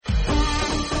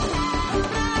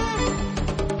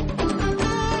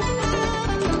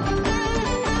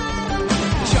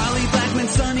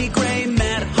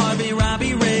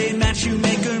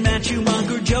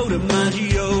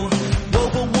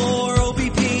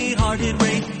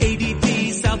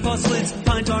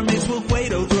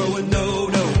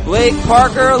Blake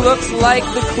Parker looks like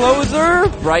the closer.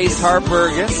 Bryce Harper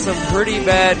gets some pretty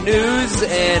bad news.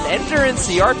 And Enter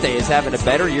Inciarte is having a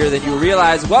better year than you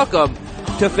realize. Welcome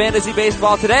to Fantasy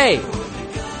Baseball Today.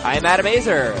 I am Adam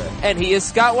Azer, and he is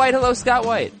Scott White. Hello, Scott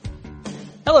White.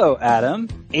 Hello, Adam.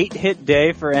 8-hit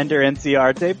day for Ender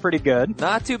Inciarte. Pretty good.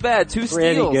 Not too bad. Two steals.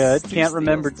 Pretty good. Can't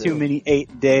remember too many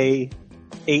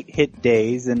 8-hit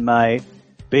days in my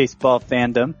baseball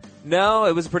fandom. No,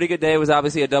 it was a pretty good day. It was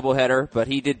obviously a doubleheader, but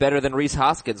he did better than Rhys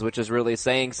Hoskins, which is really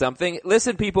saying something.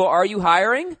 Listen, people, are you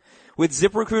hiring? With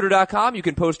ZipRecruiter.com, you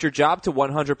can post your job to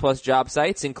 100 plus job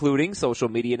sites, including social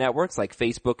media networks like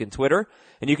Facebook and Twitter.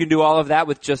 And you can do all of that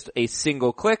with just a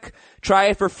single click. Try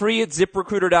it for free at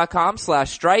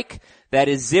ZipRecruiter.com/strike. That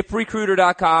is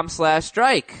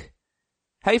ZipRecruiter.com/strike.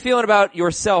 How you feeling about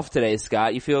yourself today,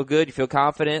 Scott? You feel good? You feel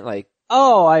confident?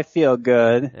 Oh, I feel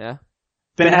good. Yeah.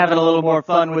 Been having a little more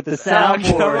fun with the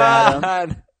soundboard,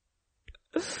 Adam.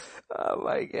 Oh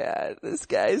my god, this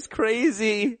guy's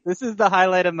crazy. This is the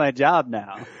highlight of my job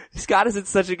now. Scott is in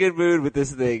such a good mood with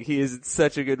this thing. He is in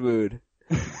such a good mood.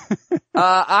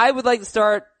 I would like to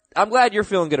start, I'm glad you're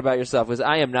feeling good about yourself, because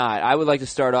I am not. I would like to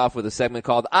start off with a segment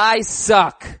called I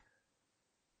Suck.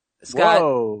 Scott.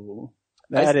 Whoa.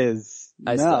 I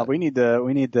No, we need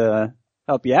to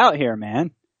help you out here,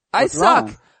 man. What's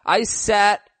wrong? I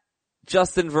sat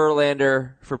Justin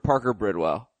Verlander for Parker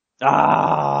Bridwell.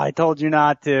 I told you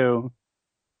not to.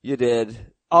 You did.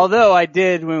 Although I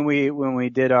did when we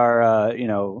did our,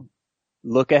 daily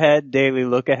look ahead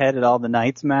at all the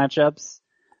Knights matchups.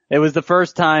 It was the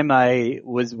first time I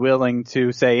was willing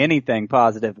to say anything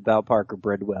positive about Parker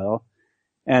Bridwell.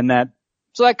 And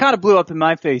so that kind of blew up in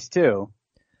my face too.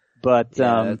 But,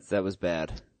 that was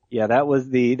bad. Yeah, that was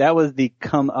the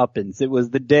comeuppance. It was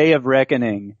the day of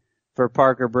reckoning for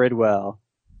Parker Bridwell.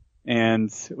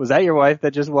 And was that your wife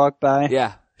that just walked by?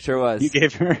 Yeah, sure was. You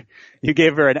gave her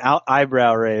an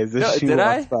eyebrow raise as she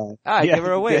walked by. I gave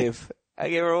her a wave. I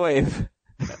gave her a wave.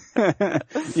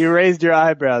 You raised your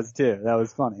eyebrows too. That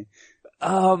was funny.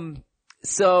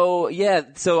 So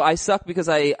I suck because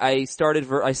I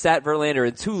sat Verlander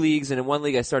in 2 leagues, and in 1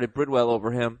 league I started Bridwell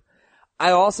over him.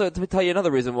 I also, to tell you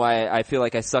another reason why I feel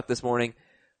like I suck this morning.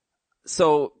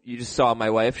 So you just saw my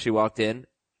wife. She walked in.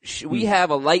 We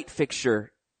have a light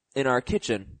fixture in our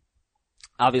kitchen.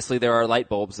 Obviously there are light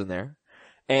bulbs in there,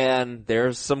 and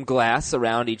there's some glass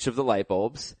around each of the light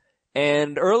bulbs.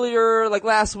 And earlier, like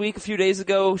last week, a few days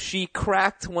ago, she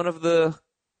cracked one of the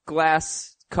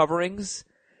glass coverings.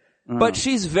 But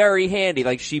she's very handy.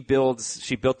 Like she built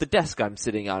the desk I'm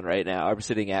sitting at right now.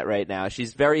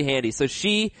 She's very handy. So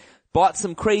she bought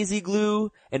some crazy glue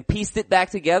and pieced it back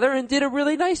together and did a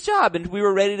really nice job. And we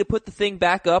were ready to put the thing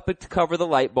back up to cover the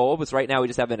light bulb. Because right now we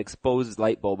just have an exposed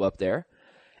light bulb up there.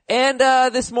 And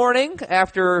this morning,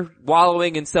 after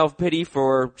wallowing in self-pity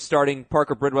for starting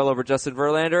Parker Bridwell over Justin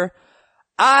Verlander,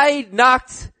 I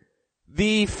knocked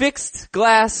the fixed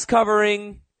glass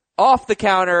covering off the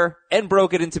counter and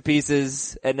broke it into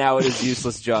pieces, and now it is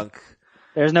useless junk.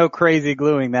 There's no crazy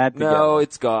gluing that together. No,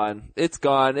 it's gone. It's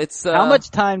gone. How much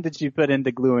time did you put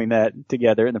into gluing that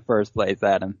together in the first place,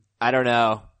 Adam? I don't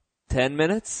know. 10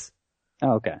 minutes?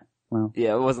 Oh, okay. Well.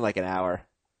 Yeah, it wasn't like an hour.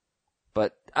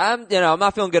 But I'm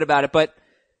not feeling good about it. But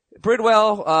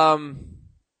Bridwell's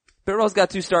got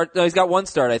 2 starts. No, he's got 1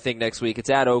 start, I think, next week. It's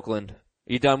at Oakland.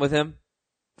 Are you done with him?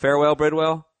 Farewell,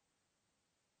 Bridwell?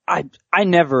 I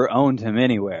never owned him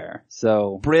anywhere,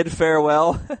 so. Brid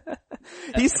farewell?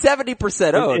 He's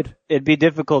 70% owned. It'd be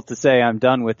difficult to say I'm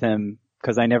done with him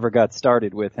because I never got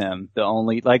started with him.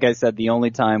 Like I said, the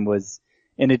only time was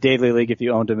in a daily league if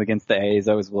you owned him against the A's.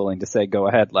 I was willing to say go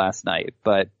ahead last night,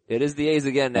 but. It is the A's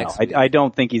again next week. I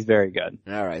don't think he's very good.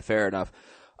 Alright, fair enough.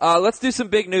 Let's do some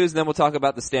big news and then we'll talk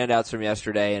about the standouts from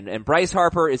yesterday. And Bryce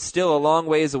Harper is still a long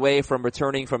ways away from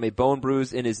returning from a bone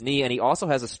bruise in his knee, and he also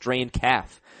has a strained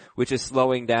calf, which is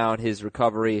slowing down his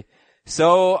recovery.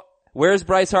 So, where's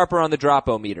Bryce Harper on the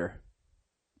drop-o-meter?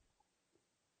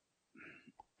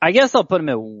 I guess I'll put him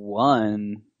at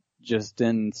 1, just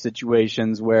in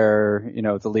situations where,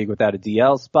 it's a league without a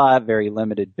DL spot, very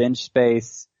limited bench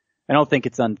space. I don't think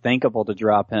it's unthinkable to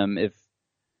drop him if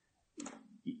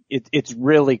it's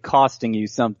really costing you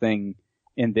something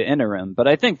in the interim. But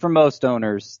I think for most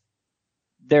owners,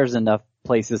 there's enough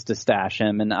places to stash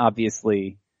him, and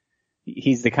obviously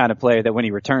he's the kind of player that when he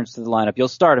returns to the lineup, you'll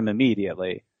start him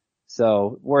immediately.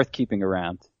 So worth keeping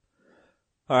around.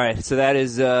 All right, so that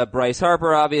is Bryce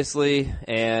Harper, obviously,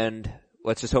 and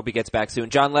let's just hope he gets back soon.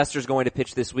 John Lester's going to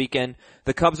pitch this weekend.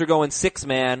 The Cubs are going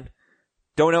 6-man.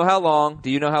 Don't know how long.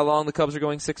 Do you know how long the Cubs are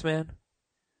going 6-man?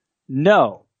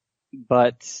 No,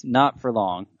 but not for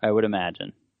long, I would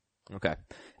imagine. Okay.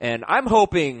 And I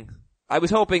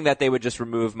was hoping that they would just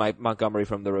remove Montgomery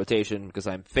from the rotation because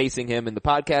I'm facing him in the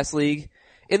podcast league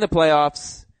in the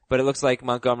playoffs, but it looks like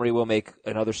Montgomery will make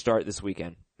another start this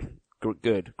weekend.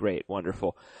 Good, great,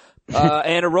 wonderful.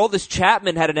 And Aroldis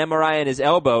Chapman had an MRI in his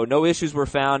elbow. No issues were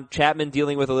found. Chapman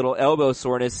dealing with a little elbow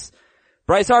soreness.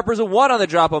 Bryce Harper's a 1 on the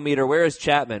drop-o-meter. Where is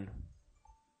Chapman?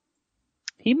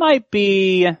 He might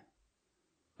be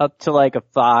up to like a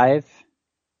 5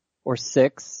 or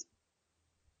 6.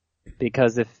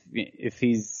 Because if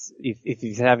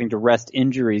he's having to rest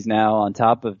injuries now on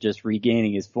top of just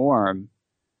regaining his form,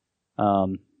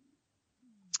 that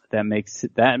makes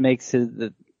his,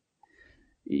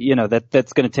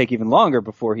 that's going to take even longer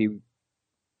before he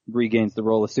regains the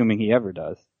role, assuming he ever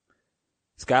does.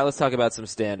 Scott, let's talk about some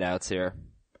standouts here.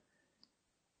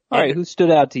 All right, who stood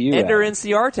out to you? Ender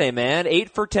Inciarte, man. 8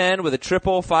 for 10 with a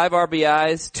triple, 5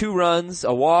 RBIs, 2 runs,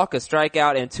 a walk, a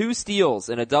strikeout, and 2 steals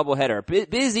in a doubleheader.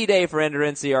 Busy day for Ender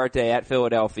Inciarte at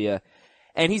Philadelphia.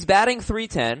 And he's batting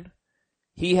 .310.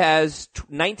 He has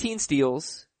 19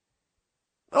 steals,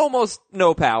 almost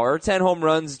no power, 10 home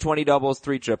runs, 20 doubles,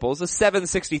 3 triples, a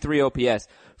 763 OPS.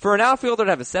 For an outfielder to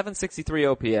have a 763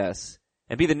 OPS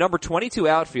and be the number 22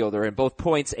 outfielder in both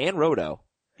points and roto.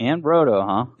 And roto,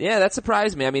 huh? Yeah, that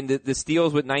surprised me. I mean, the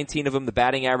steals with 19 of them, the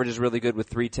batting average is really good with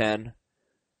 310.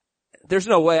 There's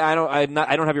no way, I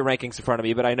don't have your rankings in front of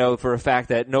me, but I know for a fact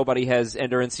that nobody has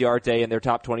Ender Inciarte in their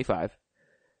top 25.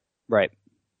 Right.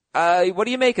 What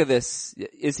do you make of this?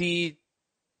 Is he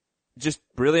just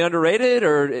really underrated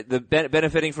or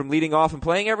benefiting from leading off and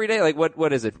playing every day? Like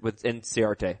what is it with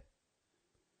Inciarte?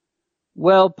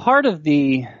 Well, part of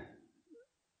the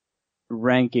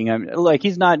ranking,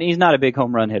 he's not a big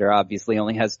home run hitter, obviously,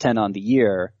 only has 10 on the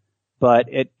year, but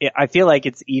I feel like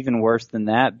it's even worse than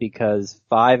that because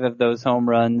 5 of those home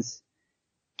runs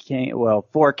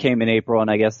 4 came in April and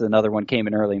I guess another one came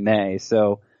in early May.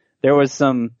 So there was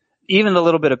even the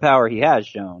little bit of power he has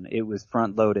shown, it was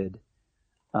front loaded.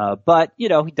 But, he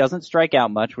doesn't strike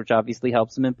out much, which obviously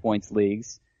helps him in points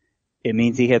leagues. It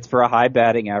means he hits for a high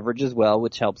batting average as well,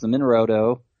 which helps him in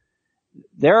roto.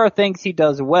 There are things he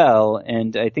does well,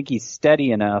 and I think he's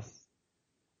steady enough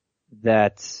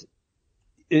that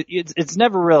it's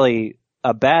never really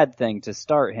a bad thing to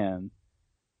start him.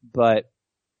 But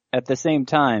at the same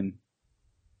time,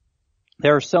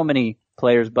 there are so many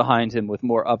players behind him with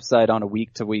more upside on a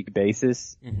week-to-week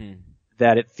basis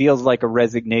that it feels like a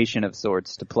resignation of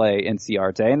sorts to play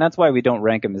Inciarte, and that's why we don't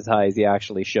rank him as high as he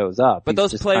actually shows up. But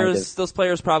those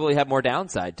players probably have more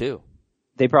downside too.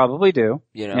 They probably do.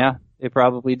 Yeah, they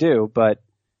probably do, but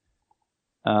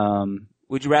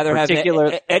would you rather have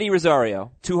Eddie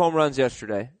Rosario, 2 home runs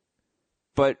yesterday,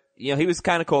 but he was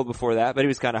kind of cold before that, but he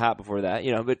was kind of hot before that,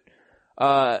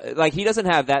 but he doesn't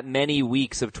have that many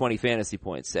weeks of 20 fantasy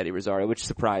points, Eddie Rosario, which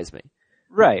surprised me.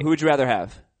 Right. Who would you rather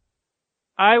have?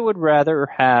 I would rather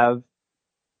have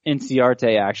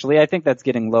Inciarte, actually. I think that's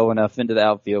getting low enough into the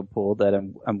outfield pool that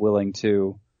I'm willing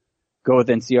to go with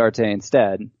Inciarte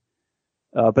instead.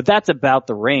 But that's about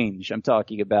the range I'm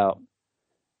talking about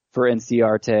for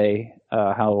Inciarte,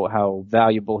 how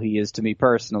valuable he is to me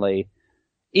personally.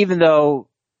 Even though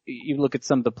you look at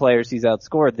some of the players he's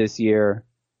outscored this year,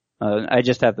 I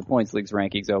just have the points leagues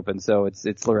rankings open, so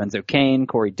it's Lorenzo Cain,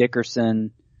 Corey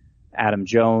Dickerson, Adam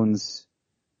Jones,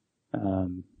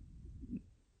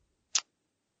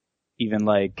 even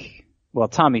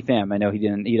Tommy Pham. I know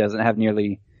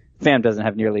Pham doesn't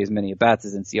have nearly as many at-bats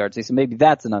as Inciarte, so maybe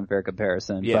that's an unfair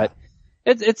comparison. Yeah.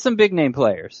 But it's some big name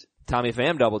players. Tommy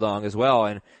Pham double dong as well,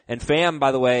 and Pham,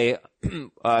 by the way,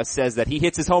 says that he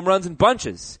hits his home runs in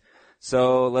bunches.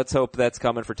 So let's hope that's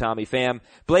coming for Tommy Pham.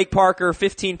 Blake Parker,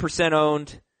 15%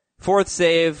 owned, 4th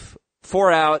save,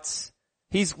 4 outs.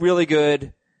 He's really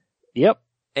good. Yep.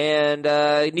 And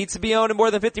needs to be owned in more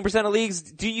than 50% of leagues.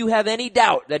 Do you have any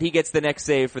doubt that he gets the next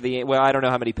save for I don't know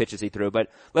how many pitches he threw, but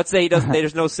let's say he doesn't,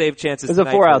 there's no save chances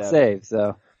tonight. It was a 4-out save,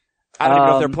 so. I don't even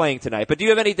know if they're playing tonight, but do you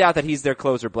have any doubt that he's their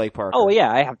closer, Blake Parker? Oh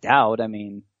yeah, I have doubt. I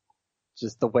mean,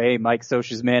 just the way Mike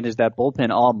Scioscia's managed that bullpen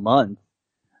all month.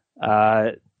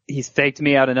 He's faked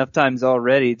me out enough times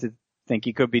already to think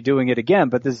he could be doing it again,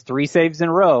 but there's 3 saves in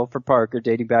a row for Parker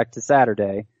dating back to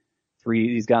Saturday.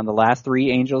 He's gotten the last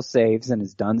 3 Angels saves and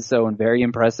has done so in very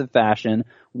impressive fashion.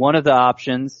 One of the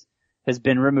options has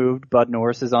been removed. Bud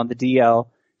Norris is on the DL.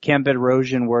 Cam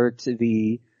Bedrosian worked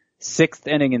the 6th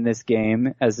inning in this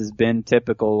game, as has been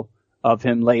typical of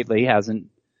him lately. Hasn't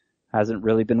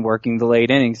really been working the late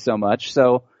innings so much.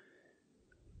 So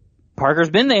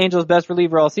Parker's been the Angels' best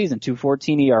reliever all season.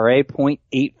 2.14 ERA,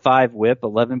 .85 WHIP,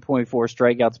 11.4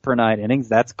 strikeouts per 9 innings.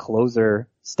 That's closer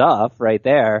stuff right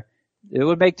there. it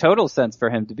would make total sense for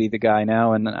him to be the guy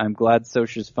now, and I'm glad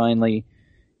Scioscia's finally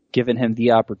given him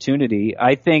the opportunity.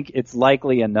 I think it's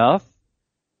likely enough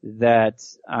that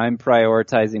I'm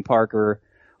prioritizing Parker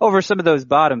over some of those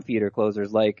bottom feeder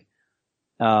closers like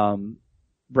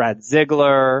Brad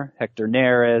Ziegler, Hector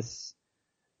Neris,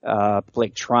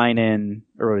 Blake Trinan,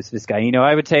 Arodys Vizcaino.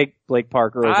 I would take Blake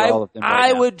Parker over all of them right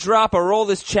I now. would drop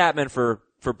Aroldis Chapman for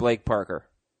Blake Parker.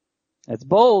 That's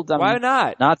bold. Why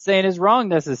not? Not saying it's wrong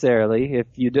necessarily. If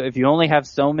you only have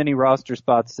so many roster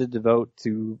spots to devote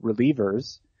to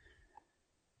relievers,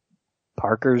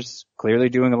 Parker's clearly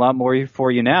doing a lot more for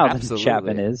you now than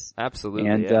Chapman is. Absolutely.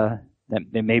 And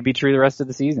that may be true the rest of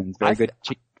the season.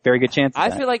 Very good chance. I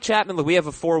feel like Chapman. Look, we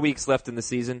have 4 weeks left in the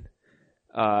season.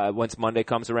 Once Monday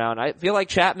comes around, I feel like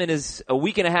Chapman is a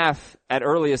week and a half at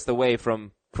earliest away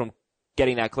from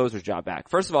getting that closer's job back.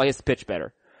 First of all, he has to pitch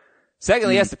better.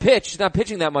 Secondly, he has to pitch. He's not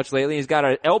pitching that much lately. He's got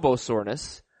an elbow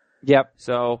soreness. Yep.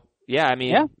 So, yeah, I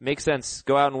mean, makes sense.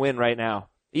 Go out and win right now.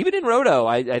 Even in Roto,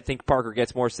 I think Parker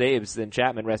gets more saves than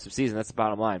Chapman rest of season. That's the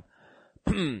bottom line.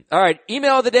 All right.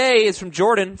 Email of the day is from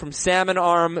Jordan from Salmon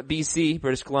Arm, BC,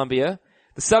 British Columbia.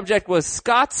 The subject was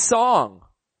Scott's song.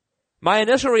 My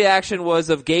initial reaction was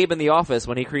of Gabe in The Office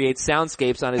when he creates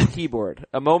soundscapes on his keyboard.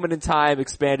 A moment in time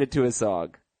expanded to a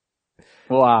song.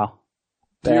 Wow.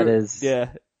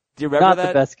 Yeah. Do you remember not that?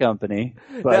 the best company,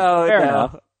 but no, fair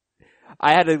enough.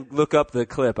 I had to look up the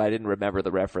clip. I didn't remember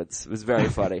the reference. It was very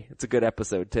funny. It's a good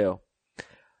episode too.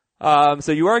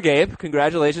 So you are Gabe.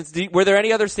 Congratulations. Were there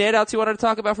any other standouts you wanted to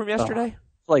talk about from yesterday?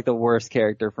 Like the worst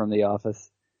character from The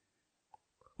Office.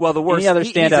 Well, the worst. Any other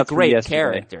he's standouts a great from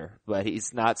character, but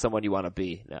he's not someone you want to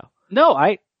be.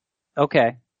 No,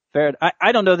 okay. Fair.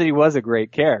 I don't know that he was a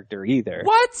great character either.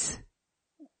 What?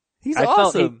 He's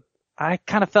awesome. I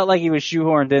kind of felt like he was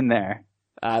shoehorned in there.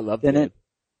 I loved it.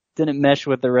 Didn't mesh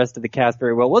with the rest of the cast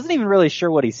very well. Wasn't even really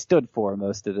sure what he stood for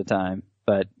most of the time,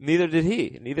 but. Neither did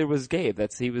he. Neither was Gabe.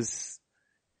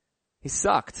 He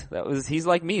sucked. He's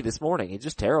like me this morning. He's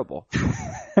just terrible.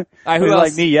 Who else?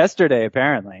 Like me yesterday,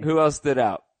 apparently. Who else stood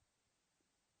out?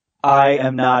 I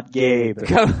am not Gabe.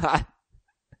 Come on.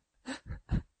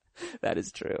 That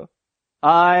is true.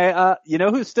 You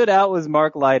know who stood out was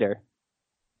Mark Leiter.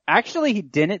 Actually, he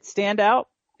didn't stand out.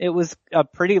 It was a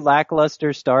pretty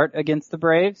lackluster start against the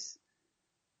Braves.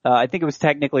 I think it was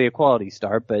technically a quality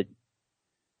start, but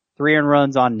 3 earned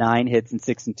runs on 9 hits in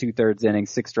 6 2/3 innings,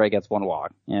 6 strikeouts, 1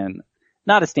 walk, and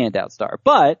not a standout start,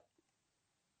 but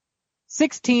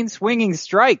 16 swinging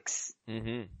strikes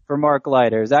for Mark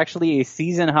Leiter is actually a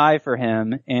season high for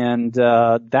him, and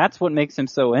that's what makes him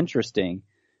so interesting.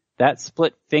 That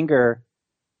split finger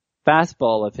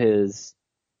fastball of his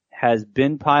has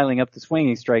been piling up the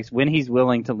swinging strikes when he's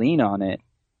willing to lean on it.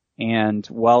 And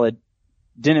while it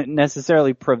didn't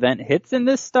necessarily prevent hits in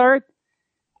this start,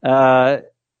 those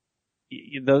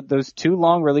 2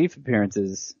 long relief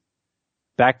appearances,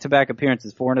 back-to-back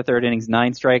appearances, 4 1/3 innings,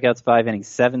 9 strikeouts, 5 innings,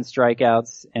 7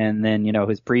 strikeouts, and then,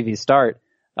 his previous start,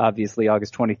 obviously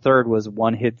August 23rd, was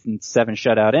 1 hit and 7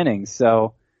 shutout innings.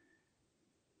 So,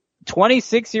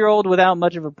 26-year-old without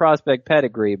much of a prospect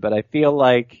pedigree, but I feel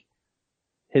like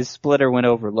his splitter went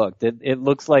overlooked. It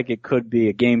looks like it could be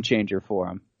a game changer for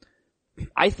him.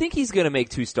 I think he's going to make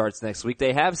 2 starts next week.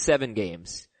 They have 7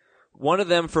 games. One of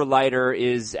them for Leiter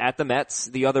is at the Mets.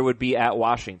 The other would be at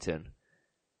Washington.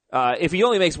 If he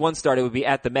only makes 1 start, it would be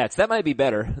at the Mets. That might be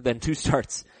better than 2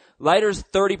 starts. Leiter's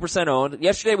 30% owned.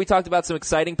 Yesterday we talked about some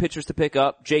exciting pitchers to pick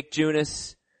up. Jake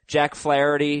Junis, Jack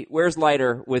Flaherty. Where's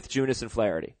Leiter with Junis and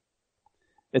Flaherty?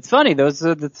 It's funny. Those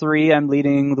are the 3 I'm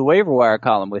leading the waiver wire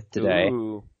column with today.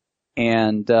 Ooh.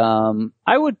 And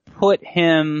I would put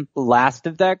him last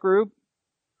of that group.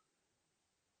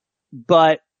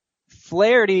 But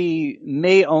Flaherty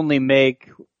may only make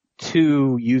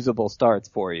 2 usable starts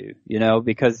for you,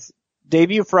 because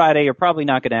debut Friday, you're probably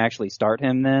not going to actually start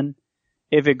him then.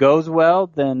 If it goes well,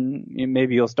 then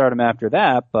maybe you'll start him after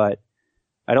that, but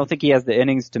I don't think he has the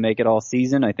innings to make it all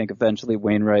season. I think eventually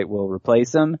Wainwright will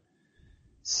replace him.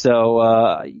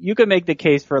 So, you can make the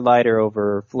case for Leiter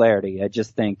over Flaherty. I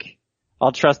just think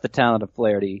I'll trust the talent of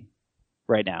Flaherty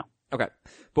right now. Okay.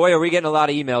 Boy, are we getting a lot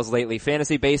of emails lately.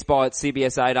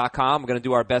 FantasyBaseball@cbsi.com. We're going to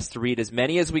do our best to read as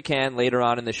many as we can later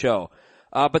on in the show.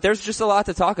 But there's just a lot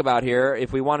to talk about here.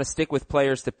 If we want to stick with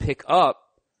players to pick up,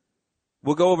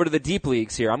 we'll go over to the deep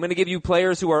leagues here. I'm going to give you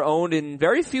players who are owned in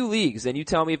very few leagues, and you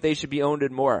tell me if they should be owned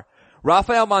in more.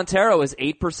 Rafael Montero is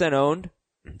 8% owned.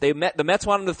 The Mets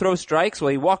want him to throw strikes. Well,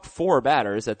 he walked 4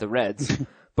 batters at the Reds,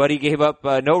 but he gave up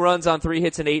no runs on 3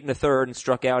 hits and 8 1/3 and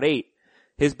struck out 8.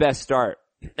 His best start.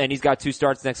 And he's got 2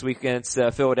 starts next week against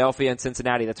Philadelphia and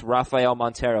Cincinnati. That's Rafael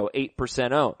Montero,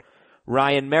 8% owned.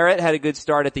 Ryan Merritt had a good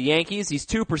start at the Yankees. He's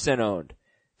 2% owned.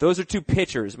 Those are two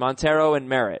pitchers, Montero and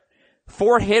Merritt.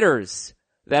 4 hitters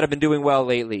that have been doing well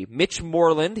lately. Mitch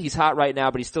Moreland, he's hot right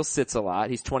now, but he still sits a lot.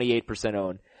 He's 28%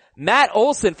 owned. Matt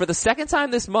Olson, for the second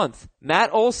time this month,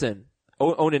 Matt Olson,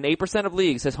 owned in 8% of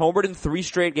leagues, has homered in 3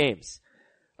 straight games.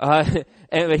 But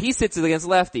he sits against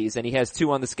lefties, and he has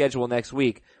 2 on the schedule next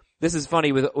week. This is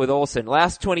funny with Olson.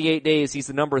 Last 28 days, he's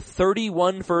the number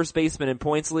 31 first baseman in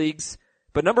points leagues,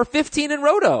 but number 15 in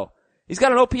Roto. He's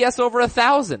got an OPS over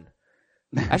 1,000.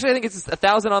 Actually, I think it's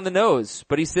 1,000 on the nose,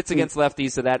 but he sits against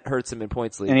lefties, so that hurts him in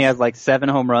points leagues. And he has like 7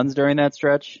 home runs during that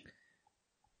stretch?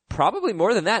 Probably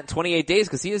more than that in 28 days,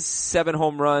 because he has 7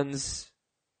 home runs.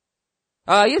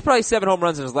 He has probably 7 home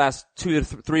runs in his last 2 to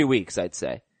 3 weeks, I'd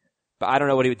say. But I don't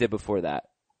know what he did before that.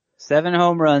 7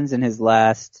 home runs in his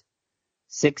last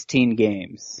 16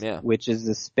 games. Yeah. Which is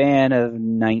a span of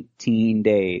 19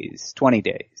 days, 20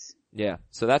 days. Yeah.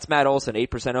 So that's Matt Olson,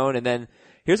 8% owned. And then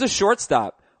here's a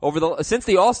shortstop. Since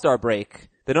the All-Star break,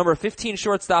 the number 15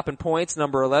 shortstop in points,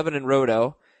 number 11 in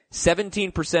Roto,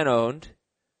 17% owned.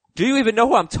 Do you even know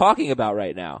who I'm talking about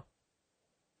right now?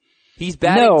 He's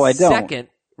batting second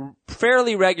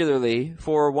fairly regularly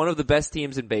for one of the best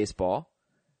teams in baseball.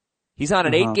 He's on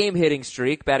an 8-game hitting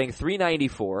streak, batting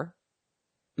 .394.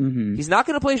 Mm-hmm. He's not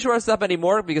going to play shortstop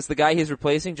anymore because the guy he's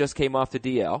replacing just came off the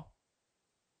DL.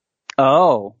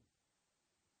 Oh.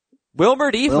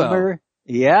 Wilmer Difo.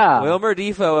 Yeah. Wilmer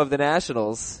Difo of the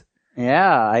Nationals.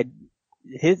 Yeah.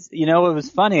 It was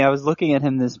funny. I was looking at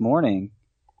him this morning.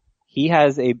 He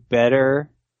has a better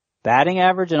batting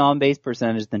average and on-base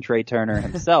percentage than Trey Turner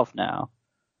himself now.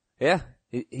 Yeah.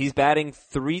 He's batting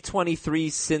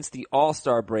 .323 since the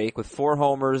All-Star break with 4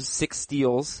 homers, 6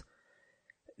 steals.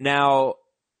 Now,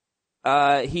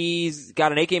 he's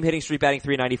got an 8-game hitting streak batting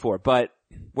 .394, but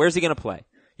where's he gonna play?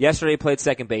 Yesterday he played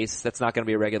second base. That's not gonna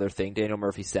be a regular thing. Daniel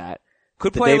Murphy sat.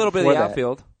 Could play a little bit of the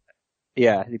outfield.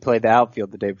 Yeah, he played the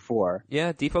outfield the day before.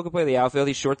 Yeah, Difo could play the outfield.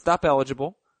 He's shortstop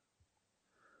eligible.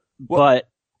 But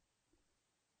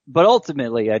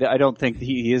ultimately, I don't think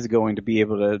he is going to be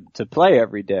able to play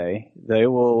every day.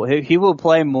 He will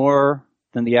play more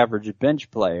than the average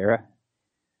bench player.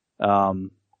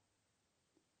 But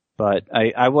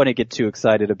I wouldn't get too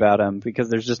excited about him because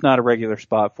there's just not a regular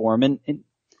spot for him. And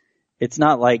it's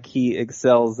not like he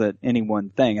excels at any one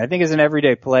thing. I think as an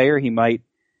everyday player, he might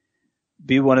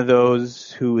be one of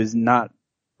those who is not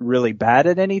really bad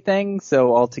at anything.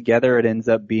 So altogether, it ends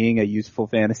up being a useful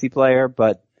fantasy player.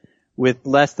 But with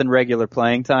less than regular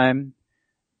playing time,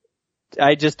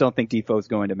 I just don't think Difo is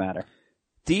going to matter.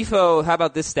 Difo, how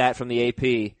about this stat from the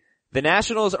AP? The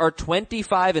Nationals are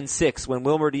 25-6 when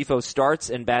Wilmer Difo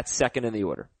starts and bats second in the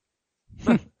order.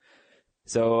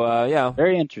 So, yeah.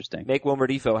 Very interesting. Make Wilmer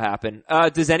Difo happen.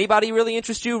 Does anybody really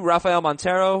interest you? Rafael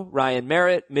Montero, Ryan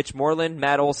Merritt, Mitch Moreland,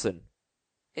 Matt Olson.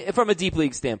 From a deep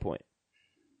league standpoint.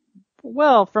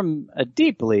 Well, from a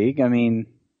deep league, I mean,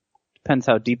 depends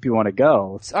how deep you want to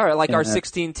go. All right, like our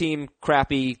 16-team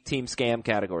crappy team scam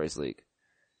categories league.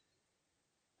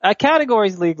 A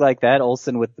categories league like that,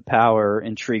 Olson with the power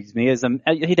intrigues me.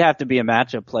 He'd have to be a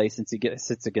matchup play since he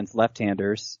sits against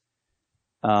left-handers.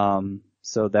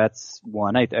 So that's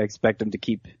one. I expect him to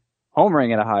keep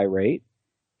homering at a high rate.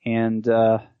 And,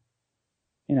 pretty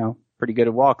good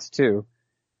at walks too.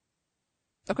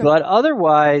 Okay. But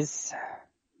otherwise,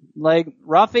 like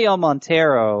Rafael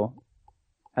Montero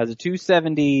has a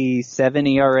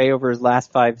 2.77 ERA over his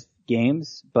last 5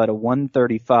 games, but a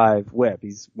 1.35 WHIP.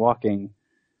 He's walking,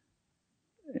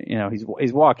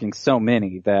 he's walking so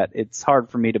many that it's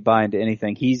hard for me to buy into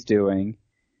anything he's doing.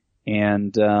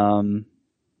 And I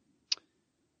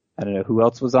don't know who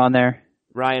else was on there.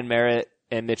 Ryan Merritt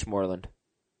and Mitch Moreland.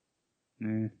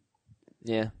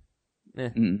 Yeah.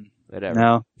 Whatever.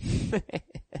 No.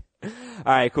 All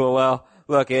right, cool. Well,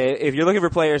 look, if you're looking for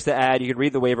players to add, you can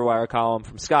read the waiver wire column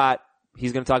from Scott.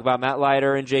 He's going to talk about Matt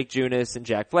Leiter and Jake Junis and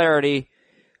Jack Flaherty.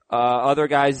 Other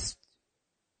guys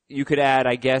you could add,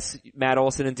 I guess, Matt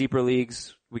Olson in deeper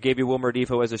leagues. We gave you Wilmer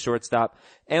Difo as a shortstop.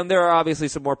 And there are obviously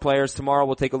some more players. Tomorrow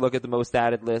we'll take a look at the most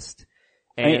added list.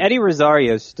 And Eddie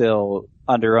Rosario's still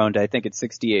under-owned. I think it's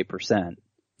 68%.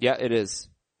 Yeah, it is.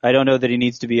 I don't know that he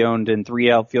needs to be owned in 3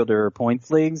 outfielder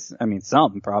points leagues. I mean,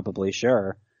 some probably,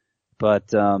 sure.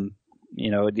 But,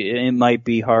 it might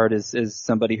be hard as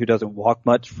somebody who doesn't walk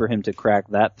much for him to crack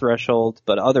that threshold.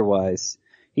 But otherwise,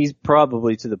 he's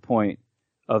probably to the point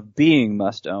of being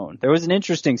must own. There was an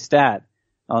interesting stat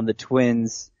on the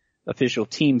Twins official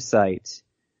team site,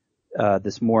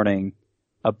 this morning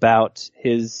about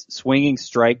his swing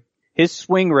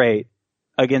rate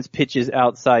against pitches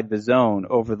outside the zone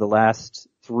over the last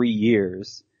 3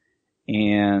 years.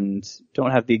 and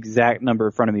don't have the exact number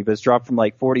in front of me, but it's dropped from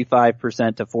like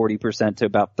 45% to 40% to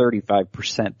about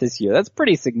 35% this year. That's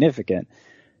pretty significant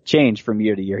change from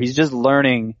year to year. He's just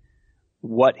learning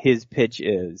what his pitch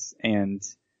is and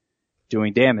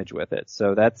doing damage with it.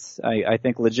 So that's, I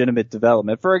think, legitimate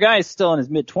development for a guy who's still in his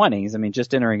mid-20s. I mean,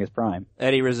 just entering his prime.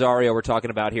 Eddie Rosario we're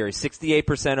talking about here. He's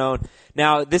 68% owned.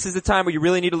 Now, this is the time where you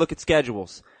really need to look at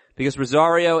schedules. Because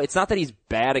Rosario, it's not that he's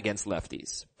bad against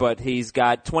lefties, but he's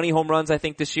got 20 home runs, I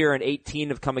think, this year, and 18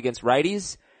 have come against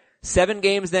righties. 7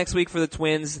 games next week for the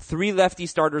Twins, 3 lefty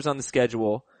starters on the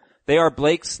schedule. They are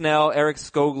Blake Snell, Eric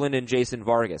Skoglund, and Jason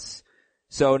Vargas.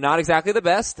 So not exactly the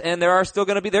best, and there are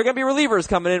going to be relievers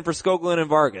coming in for Skoglund and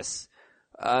Vargas.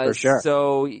 For sure.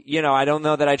 So, I don't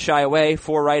know that I'd shy away.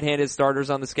 4 right-handed starters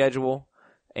on the schedule,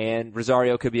 and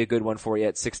Rosario could be a good one for you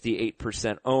at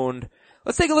 68% owned.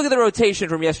 Let's take a look at the rotation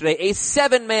from yesterday. A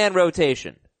 7-man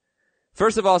rotation.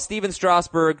 First of all, Steven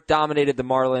Strasburg dominated the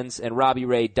Marlins, and Robbie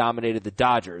Ray dominated the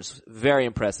Dodgers. Very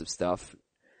impressive stuff.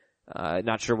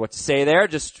 Not sure what to say there.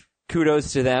 Just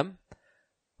kudos to them.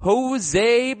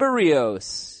 Jose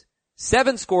Barrios,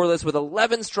 7 scoreless with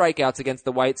 11 strikeouts against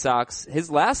the White Sox. His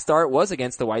last start was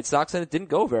against the White Sox, and it didn't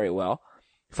go very well.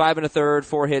 5 1/3,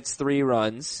 4 hits, 3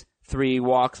 runs, 3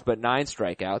 walks, but 9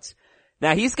 strikeouts.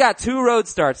 Now he's got 2 road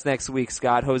starts next week,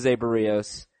 Scott, Jose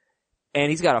Barrios. And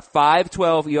he's got a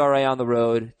 5.12 ERA on the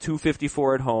road,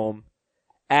 2.54 at home,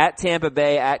 at Tampa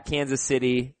Bay, at Kansas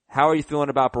City. How are you feeling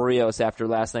about Barrios after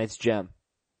last night's gem?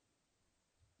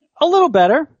 A little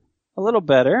better.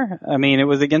 I mean, it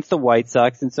was against the White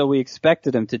Sox, and so we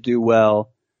expected him to do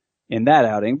well in that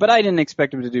outing, but I didn't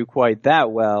expect him to do quite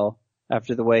that well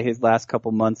after the way his last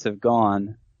couple months have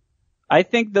gone. I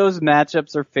think those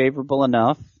matchups are favorable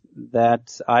enough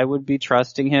that I would be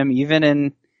trusting him even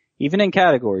in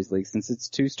categories league, since it's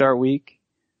 2-start week.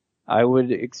 I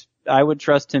would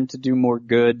trust him to do more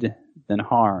good than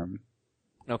harm.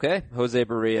 Okay, Jose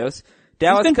Barrios.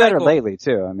 He's been better lately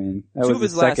too. I mean, that was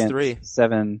his last second 3.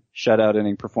 7 shutout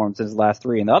inning performance in his last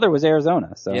 3, and the other was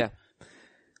Arizona. So yeah.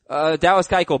 Dallas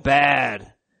Keuchel,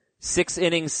 bad. 6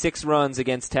 innings, 6 runs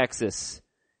against Texas.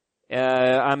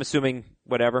 I'm assuming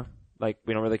whatever. Like,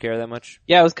 we don't really care that much.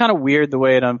 Yeah, it was kind of weird the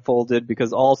way it unfolded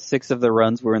because all 6 of the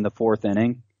runs were in the 4th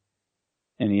inning,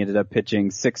 and he ended up pitching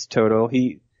 6 total.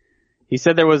 He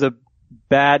said there was a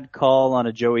bad call on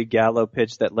a Joey Gallo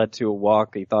pitch that led to a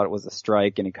walk. He thought it was a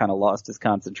strike, and he kind of lost his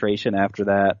concentration after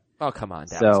that. Oh, come on,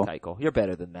 Dallas Keuchel. You're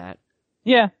better than that.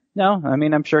 Yeah, no, I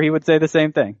mean, I'm sure he would say the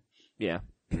same thing. Yeah.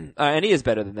 And he is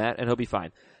better than that, and he'll be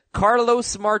fine.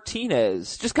 Carlos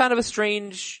Martinez. Just kind of a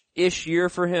strange-ish year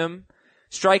for him.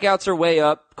 Strikeouts are way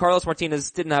up. Carlos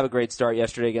Martinez didn't have a great start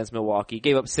yesterday against Milwaukee.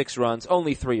 Gave up 6 runs,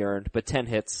 only 3 earned, but 10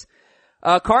 hits.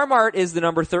 Carmart is the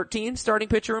number 13 starting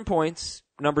pitcher in points,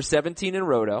 number 17 in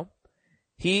Roto.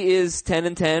 He is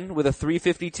 10-10 with a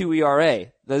 3.52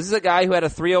 ERA. This is a guy who had a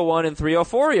 3.01 and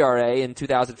 3.04 ERA in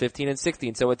 2015 and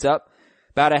 16, so it's up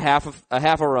about a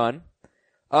half a run.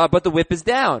 But the whip is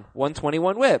down,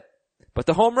 121 whip. But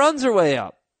the home runs are way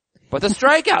up. But the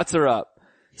strikeouts are up.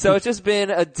 So it's just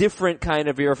been a different kind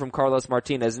of year from Carlos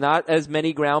Martinez. Not as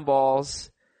many ground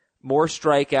balls, more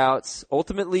strikeouts.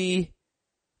 Ultimately,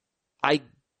 I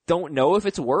don't know if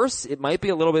it's worse. It might be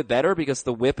a little bit better because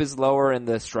the whip is lower and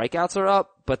the strikeouts are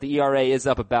up, but the ERA is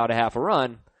up about a half a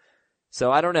run.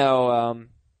 So I don't know.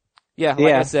 Like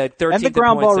I said, 13 and the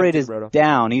ground ball rate is Roto.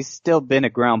 down. He's still been a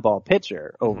ground ball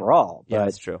pitcher overall. Yeah, but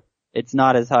that's true. It's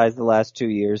not as high as the last 2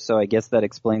 years, so I guess that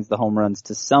explains the home runs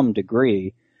to some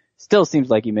degree. Still seems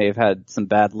like he may have had some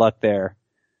bad luck there,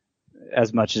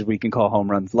 as much as we can call home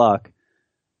runs luck.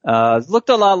 Looked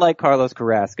a lot like Carlos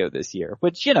Carrasco this year,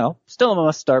 which, still a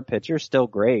must-start pitcher, still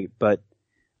great, but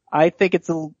I think it's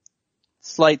a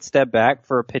slight step back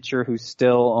for a pitcher who's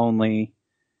still only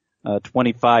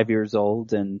 25 years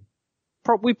old, and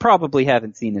we probably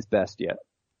haven't seen his best yet.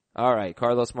 All right,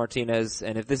 Carlos Martinez,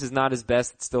 and if this is not his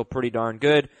best, it's still pretty darn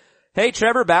good. Hey,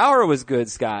 Trevor Bauer was good,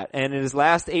 Scott, and in his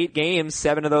last 8 games,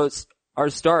 7 of those are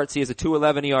starts. He has a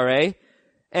 2.11 ERA,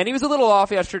 and he was a little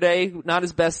off yesterday, not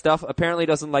his best stuff. Apparently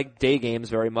doesn't like day games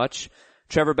very much.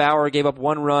 Trevor Bauer gave up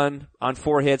 1 run on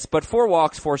 4 hits, but 4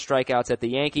 walks, 4 strikeouts at the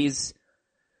Yankees.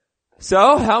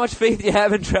 So, how much faith do you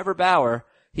have in Trevor Bauer?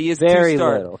 He is very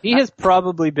little. He has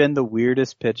probably been the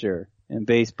weirdest pitcher in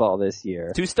baseball this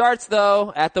year. 2 starts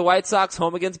though, at the White Sox,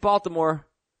 home against Baltimore.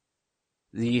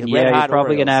 You're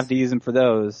probably going to have to use him for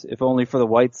those, if only for the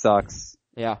White Sox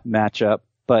matchup.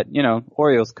 But,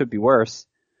 Orioles could be worse.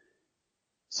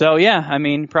 So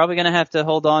probably going to have to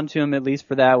hold on to him at least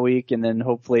for that week and then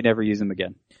hopefully never use him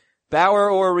again. Bauer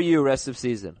or Ryu rest of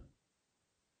season?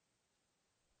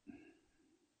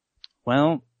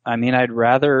 Well, I mean, I'd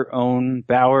rather own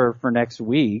Bauer for next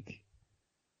week.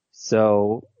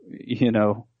 So,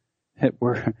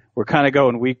 we're kind of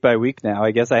going week by week now.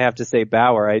 I guess I have to say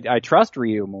Bauer. I trust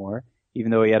Ryu more,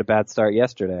 even though he had a bad start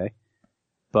yesterday.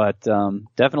 But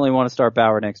definitely want to start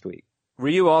Bauer next week.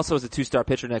 Ryu also is a 2-star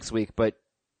pitcher next week, but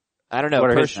I don't know.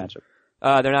 What are his matchups?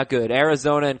 They're not good.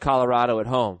 Arizona and Colorado at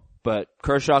home. But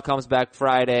Kershaw comes back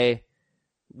Friday.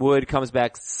 Wood comes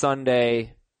back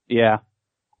Sunday. Yeah.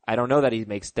 I don't know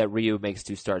that Ryu makes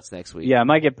 2 starts next week. Yeah, it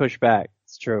might get pushed back.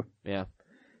 It's true. Yeah.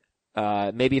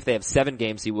 Maybe if they have 7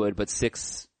 games he would, but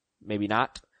 6, maybe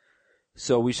not.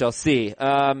 So we shall see.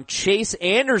 Chase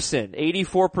Anderson,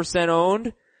 84%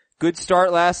 owned. Good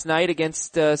start last night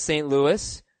against, St.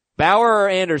 Louis. Bauer or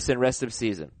Anderson rest of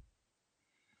season?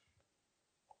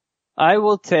 I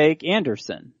will take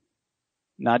Anderson.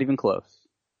 Not even close.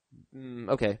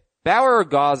 Okay. Bauer or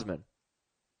Gausman?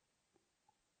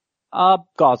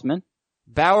 Gausman.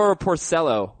 Bauer or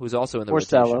Porcello, who's also in the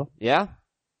Porcello. rotation? Yeah?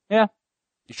 Yeah.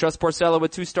 You trust Porcello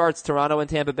with 2 starts, Toronto and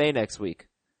Tampa Bay next week?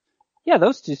 Yeah,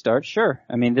 those 2 starts, sure.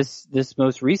 I mean, this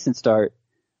most recent start,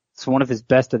 it's one of his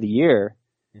best of the year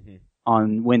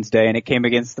on Wednesday, and it came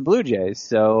against the Blue Jays.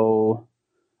 So,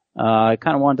 I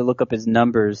kind of wanted to look up his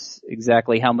numbers,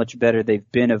 exactly how much better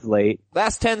they've been of late.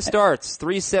 Last 10 starts,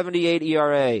 3.78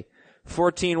 ERA,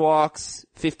 14 walks,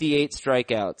 58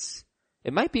 strikeouts.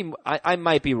 It might be, I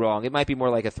might be wrong. It might be more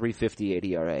like a 3.58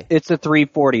 ERA. It's a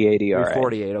 3.48 ERA.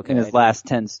 3.48, okay. In his last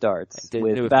 10 starts.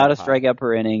 With knew about a high. strikeout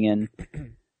per inning. And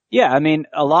yeah, I mean,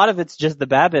 a lot of it's just the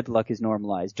BABIP luck is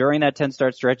normalized. During that 10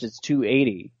 start stretch, it's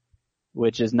 280,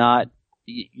 which is not,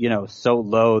 so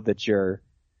low that you're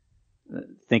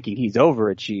thinking he's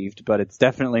overachieved, but it's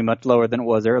definitely much lower than it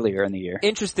was earlier in the year.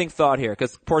 Interesting thought here,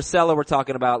 because Porcello we're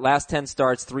talking about, last 10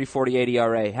 starts, 3.48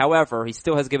 ERA. However, he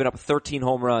still has given up 13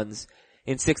 home runs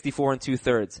in 64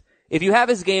 2/3. If you have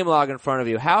his game log in front of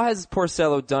you, how has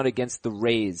Porcello done against the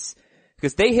Rays?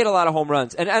 Because they hit a lot of home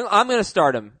runs. And I'm going to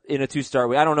start him in a 2-star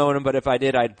week. I don't own him, but if I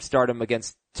did, I'd start him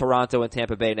against Toronto and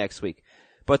Tampa Bay next week.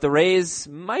 But the Rays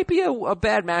might be a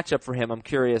bad matchup for him. I'm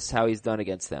curious how he's done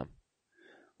against them.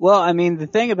 Well, I mean, the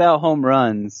thing about home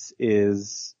runs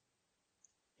is,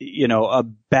 a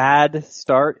bad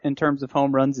start in terms of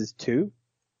home runs is 2.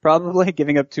 Probably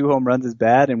giving up 2 home runs is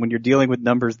bad. And when you're dealing with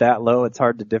numbers that low, it's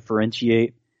hard to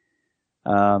differentiate.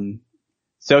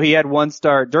 So he had 1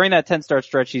 start during that 10 start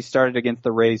stretch. He started against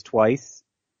the Rays twice,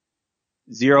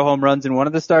 0 home runs in one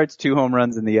of the starts, 2 home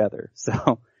runs in the other.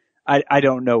 So I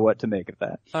don't know what to make of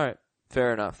that. All right.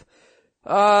 Fair enough.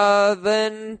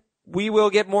 Then we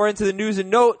will get more into the news and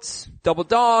notes. Double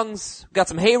dongs. Got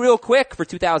some hey real quick for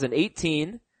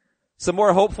 2018. Some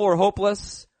more hopeful or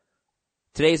hopeless.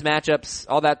 Today's matchups,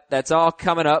 all that's all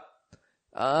coming up.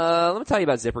 Let me tell you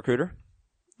about ZipRecruiter.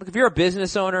 Look, if you're a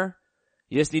business owner,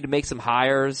 you just need to make some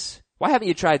hires. Why haven't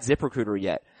you tried ZipRecruiter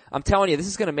yet? I'm telling you, this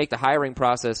is going to make the hiring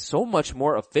process so much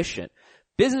more efficient.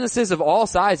 Businesses of all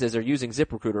sizes are using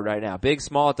ZipRecruiter right now. Big,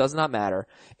 small, it does not matter.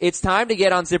 It's time to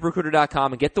get on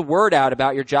ZipRecruiter.com and get the word out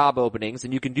about your job openings,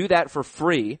 and you can do that for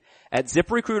free at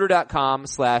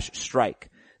ZipRecruiter.com/strike.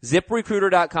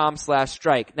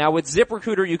 ZipRecruiter.com/strike. Now with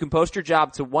ZipRecruiter, you can post your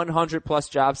job to 100 plus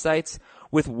job sites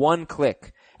with 1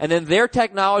 click. And then their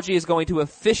technology is going to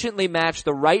efficiently match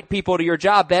the right people to your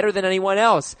job better than anyone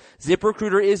else.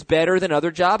 ZipRecruiter is better than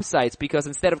other job sites because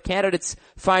instead of candidates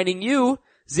finding you,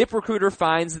 ZipRecruiter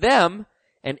finds them.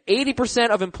 And 80%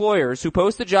 of employers who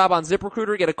post a job on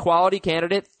ZipRecruiter get a quality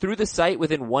candidate through the site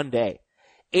within 1 day.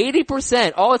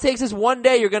 80%. All it takes is 1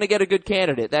 day, you're going to get a good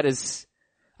candidate. That is,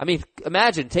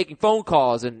 imagine taking phone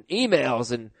calls and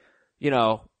emails and,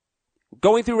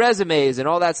 going through resumes and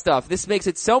all that stuff. This makes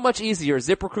it so much easier.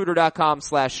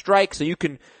 ZipRecruiter.com/strike. So you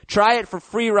can try it for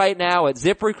free right now at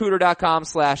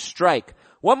ZipRecruiter.com/strike.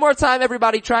 One more time,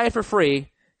 everybody, try it for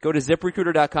free. Go to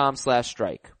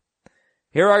ZipRecruiter.com/strike.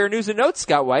 Here are your news and notes,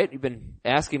 Scott White. You've been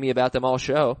asking me about them all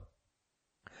show.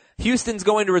 Houston's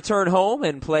going to return home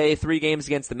and play 3 games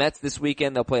against the Mets this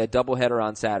weekend. They'll play a doubleheader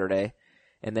on Saturday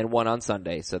and then 1 on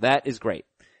Sunday. So that is great.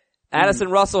 Addison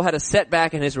Russell had a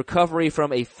setback in his recovery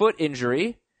from a foot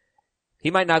injury.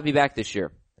 He might not be back this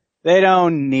year. They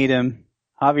don't need him.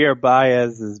 Javier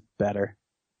Baez is better.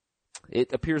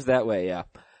 It appears that way, yeah.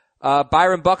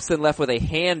 Byron Buxton left with a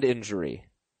hand injury.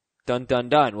 Dun, dun,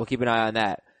 dun. We'll keep an eye on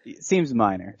that. It seems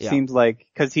minor. Yeah. Seems like,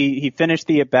 cause he finished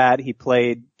the at-bat, he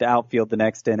played the outfield the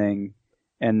next inning,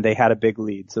 and they had a big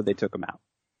lead, so they took him out.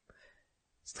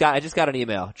 Scott, I just got an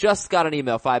email.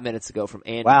 5 minutes ago from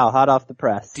Andy. Wow, hot off the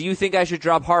press. Do you think I should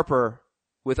drop Harper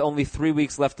with only 3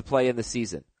 weeks left to play in the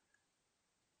season?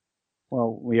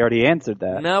 Well, we already answered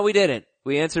that. No, we didn't.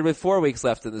 We answered with 4 weeks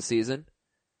left in the season.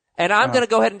 And I'm going to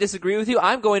go ahead and disagree with you.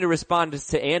 I'm going to respond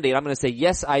to Andy, and I'm going to say,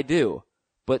 yes, I do.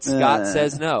 But Scott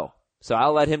says no. So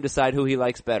I'll let him decide who he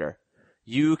likes better.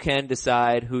 You can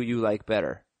decide who you like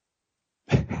better.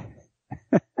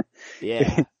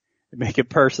 Yeah. Make it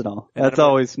personal. That's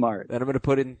always smart. Then I'm going to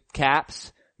put in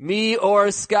caps, me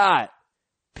or Scott.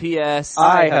 P.S.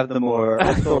 I have the more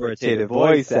authoritative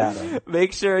voice, Adam.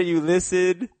 Make sure you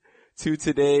listen to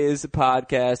today's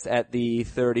podcast at the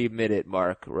 30-minute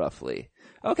mark, roughly.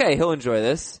 Okay, he'll enjoy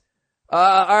this.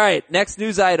 Alright, next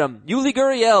news item. Yuli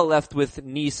Gurriel left with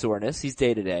knee soreness. He's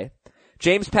day-to-day.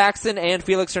 James Paxton and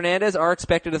Felix Hernandez are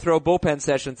expected to throw bullpen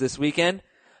sessions this weekend.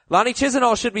 Lonnie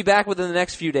Chisenhall should be back within the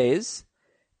next few days.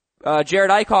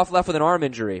 Jared Eichhoff left with an arm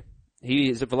injury.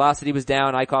 His velocity was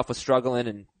down, Eichhoff was struggling,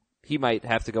 and he might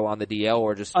have to go on the DL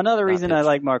or just... Another reason pitch. I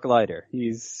like Mark Leiter.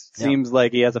 Seems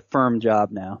like he has a firm job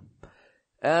now.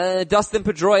 Dustin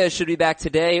Pedroia should be back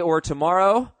today or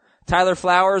tomorrow. Tyler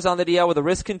Flowers on the DL with a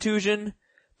wrist contusion.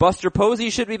 Buster Posey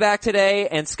should be back today.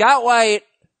 And Scott White,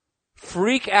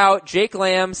 freak out. Jake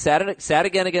Lamb sat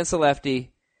again against a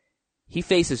lefty. He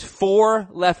faces 4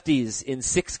 lefties in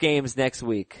 6 games next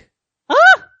week.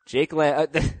 Ah! Jake Lamb.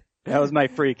 That was my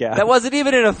freak out. That wasn't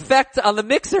even an effect on the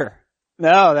mixer.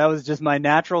 No, that was just my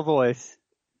natural voice.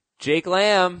 Jake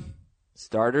Lamb,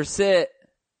 starter sit.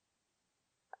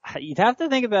 You'd have to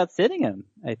think about sitting him,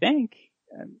 I think.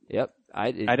 Yep.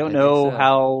 I don't know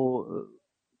how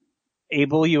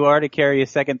able you are to carry a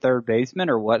second third baseman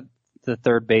or what the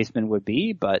third baseman would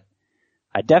be, but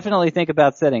I definitely think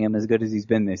about setting him as good as he's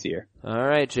been this year. All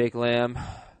right, Jake Lamb.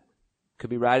 Could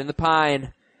be riding the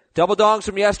pine. Double dongs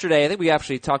from yesterday. I think we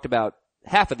actually talked about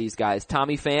half of these guys.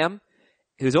 Tommy Pham,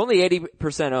 who's only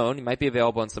 80% owned. He might be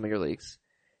available in some of your leagues.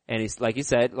 And he's, like I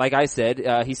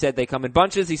said, he said they come in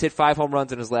bunches. He's hit 5 home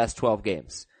runs in his last 12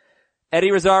 games.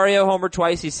 Eddie Rosario, homered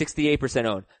twice. He's 68%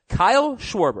 owned. Kyle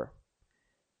Schwarber.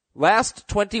 Last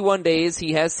 21 days,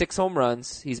 he has 6 home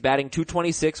runs. He's batting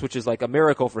 .226, which is like a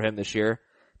miracle for him this year.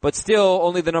 But still,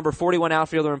 only the number 41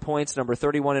 outfielder in points, number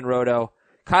 31 in roto.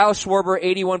 Kyle Schwarber,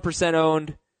 81%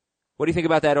 owned. What do you think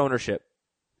about that ownership?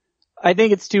 I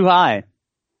think it's too high.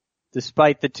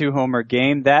 Despite the 2-homer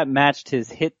game, that matched his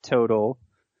hit total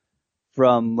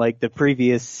from like the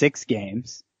previous 6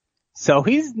 games. So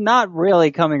he's not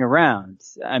really coming around.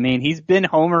 I mean, he's been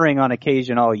homering on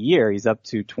occasion all year. He's up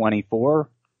to 24,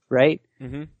 right?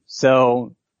 Mm-hmm.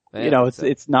 So,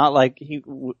 it's not like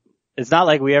it's not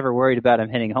like we ever worried about him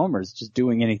hitting homers, just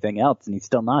doing anything else, and he's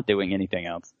still not doing anything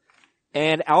else.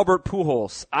 And Albert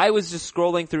Pujols. I was just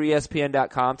scrolling through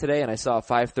ESPN.com today and I saw a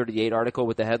 538 article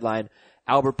with the headline,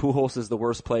 Albert Pujols is the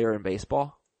worst player in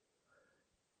baseball.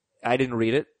 I didn't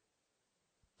read it,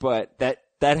 but that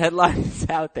headline is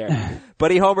out there.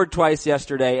 But he homered twice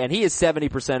yesterday and he is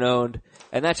 70% owned,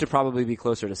 and that should probably be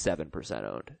closer to 7%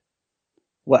 owned.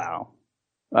 Wow.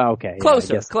 Okay.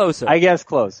 Closer, yeah, closer. I guess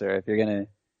closer if you're gonna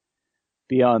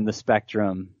be on the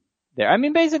spectrum there. I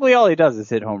mean, basically all he does is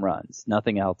hit home runs.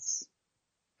 Nothing else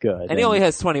good. And he only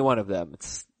has 21 of them.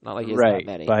 It's not like he has that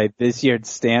many. By this year's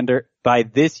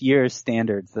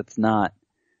standards, that's not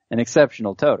an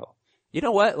exceptional total. You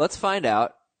know what? Let's find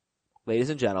out,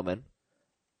 ladies and gentlemen,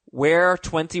 where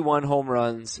 21 home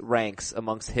runs ranks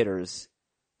amongst hitters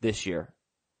this year.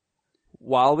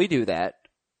 While we do that,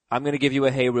 I'm going to give you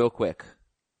a hey real quick.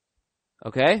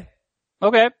 Okay?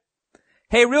 Okay.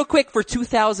 Hey real quick for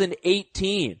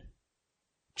 2018.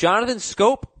 Jonathan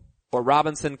Scope or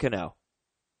Robinson Cano?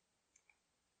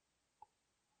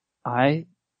 I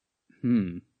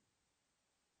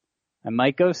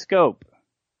might go Scope.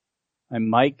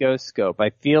 I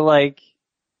feel like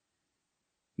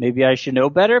maybe I should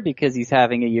know better because he's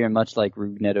having a year much like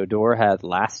Rougned Odor had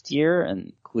last year,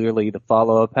 and clearly the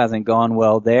follow-up hasn't gone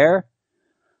well there.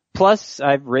 Plus,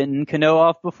 I've written Cano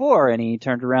off before, and he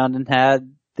turned around and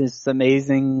had this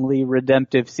amazingly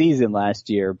redemptive season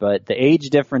last year, but the age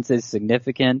difference is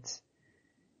significant.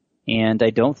 And I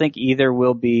don't think either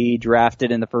will be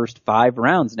drafted in the first 5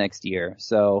 rounds next year.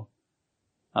 So,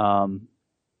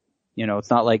 it's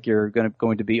not like you're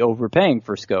going to be overpaying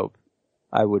for Scope,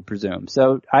 I would presume.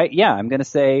 So I'm going to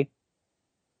say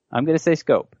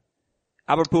Scope.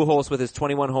 Albert Pujols with his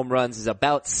 21 home runs is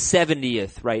about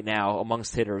 70th right now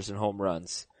amongst hitters in home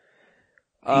runs.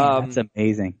 That's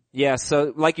amazing. Yeah,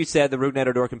 so like you said, the Rougned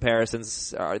Odor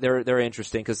comparisons they're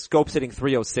interesting because Scope's hitting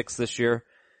 .306 this year.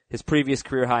 His previous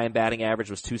career high in batting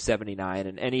average was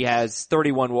 .279, and he has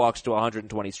 31 walks to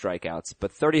 120 strikeouts,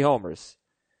 but 30 homers.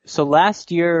 So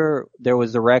last year, there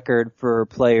was a record for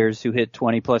players who hit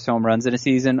 20 plus home runs in a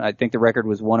season. I think the record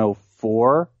was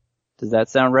 104. Does that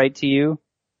sound right to you?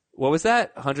 What was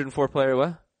that? 104 player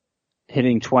what?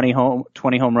 hitting 20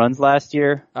 home runs last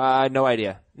year? No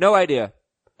idea. No idea.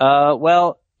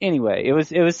 Well, anyway, it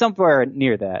was somewhere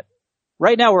near that.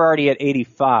 Right now we're already at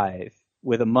 85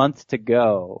 with a month to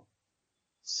go.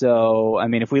 So, I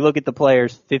mean, if we look at the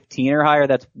players 15 or higher,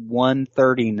 that's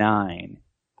 139.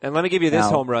 And let me give you this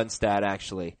home run stat,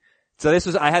 actually. So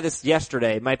I had this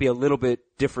yesterday. It might be a little bit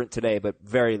different today, but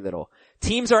very little.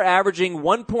 Teams are averaging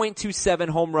 1.27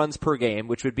 home runs per game,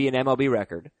 which would be an MLB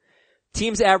record.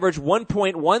 Teams average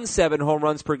 1.17 home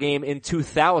runs per game in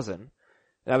 2000.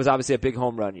 That was obviously a big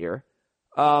home run year.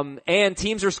 And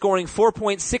teams are scoring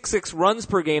 4.66 runs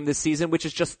per game this season, which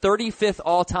is just 35th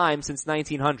all time since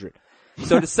 1900.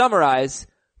 So to summarize,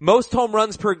 most home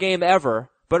runs per game ever,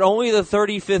 but only the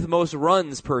 35th most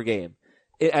runs per game.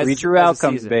 Three true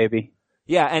outcomes, baby.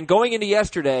 Yeah, and going into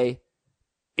yesterday,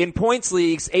 in points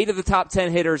leagues, 8 of the top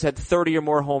 10 hitters had 30 or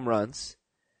more home runs.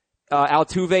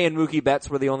 Altuve and Mookie Betts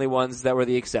were the only ones that were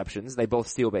the exceptions. They both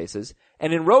steal bases.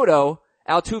 And in Roto,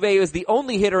 Altuve was the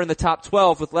only hitter in the top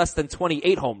 12 with less than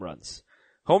 28 home runs.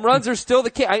 Home runs are still the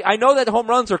king. I know that home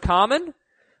runs are common,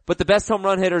 but the best home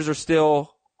run hitters are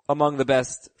still among the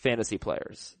best fantasy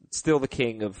players. Still the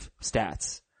king of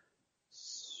stats.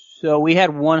 So we had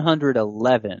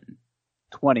 111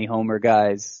 20-homer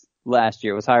guys last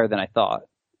year. It was higher than I thought.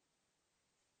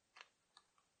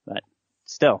 But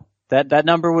still, that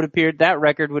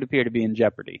record would appear to be in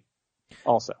jeopardy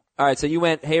also. All right, so you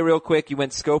went, hey, real quick, you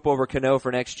went Scope over Cano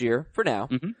for next year, for now.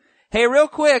 Mm-hmm. Hey, real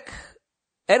quick,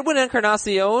 Edwin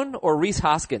Encarnacion or Rhys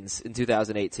Hoskins in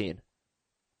 2018?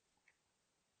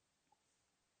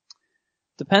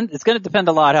 It's going to depend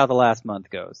a lot how the last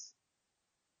month goes.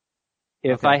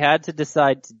 If I had to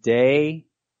decide today,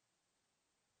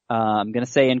 I'm going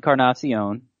to say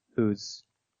Encarnacion,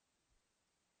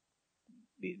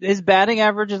 his batting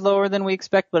average is lower than we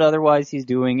expect, but otherwise he's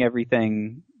doing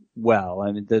everything well.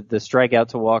 I mean, the strikeout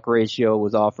to walk ratio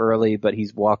was off early, but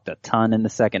he's walked a ton in the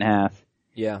second half.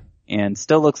 Yeah. And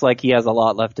still looks like he has a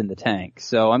lot left in the tank.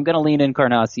 So I'm going to lean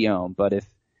Encarnacion, but if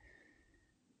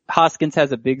Hoskins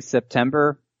has a big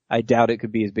September, I doubt it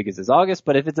could be as big as his August,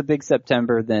 but if it's a big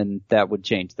September, then that would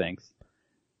change things.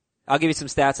 I'll give you some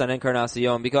stats on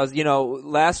Encarnacion because,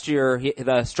 last year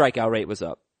the strikeout rate was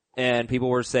up and people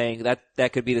were saying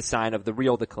that could be the sign of the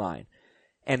real decline.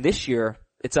 And this year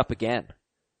it's up again.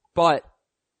 But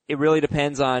it really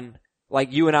depends on,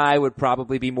 like you and I would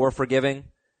probably be more forgiving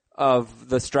of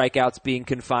the strikeouts being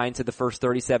confined to the first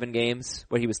 37 games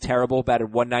where he was terrible,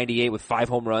 batted 198 with 5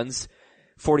 home runs,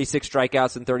 46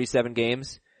 strikeouts in 37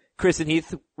 games. Chris and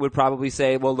Heath would probably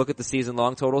say, well, look at the season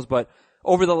long totals, but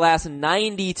over the last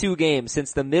 92 games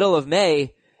since the middle of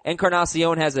May,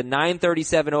 Encarnacion has a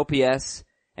 937 OPS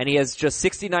and he has just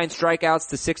 69 strikeouts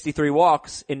to 63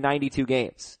 walks in 92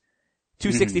 games.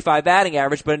 265 batting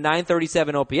average, but a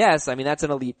 937 OPS, I mean, that's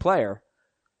an elite player.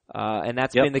 And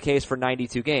that's been the case for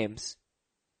 92 games.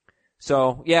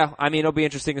 So, yeah, I mean, it'll be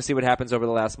interesting to see what happens over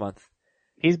the last month.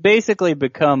 He's basically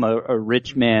become a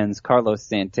rich man's Carlos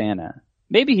Santana.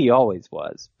 Maybe he always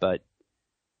was, but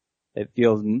it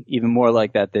feels even more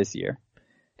like that this year.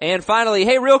 And finally,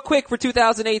 hey, real quick for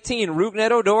 2018,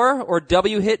 Rougned Odor or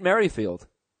W-Hit Merrifield?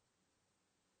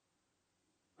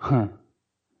 Huh.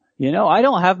 I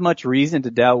don't have much reason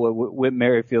to doubt what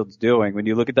Merrifield's doing. When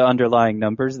you look at the underlying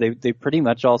numbers, they pretty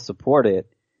much all support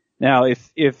it. Now,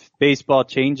 if baseball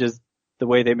changes the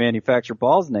way they manufacture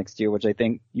balls next year, which I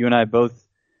think you and I both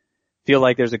feel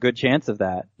like there's a good chance of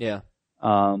that. Yeah.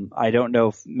 I don't know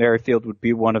if Merrifield would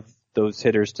be one of those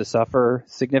hitters to suffer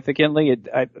significantly.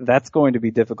 That's going to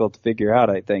be difficult to figure out,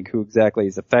 I think, who exactly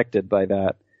is affected by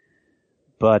that.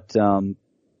 But,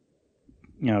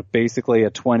 basically a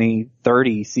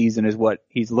 20-30 season is what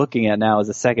he's looking at now as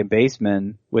a second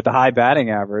baseman with a high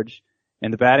batting average,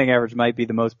 and the batting average might be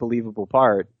the most believable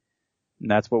part,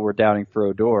 and that's what we're doubting for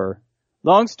Odor.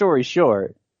 Long story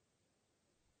short,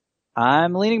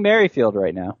 I'm leaning Merrifield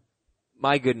right now.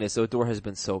 My goodness, Odor has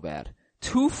been so bad.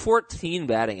 214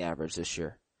 batting average this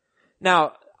year.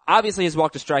 Now, obviously his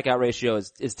walk to strikeout ratio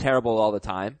is terrible all the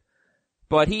time,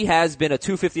 but he has been a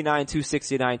 259,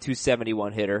 269,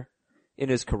 271 hitter in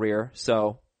his career,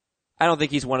 so I don't think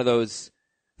he's one of those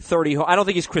I don't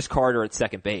think he's Chris Carter at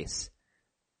second base.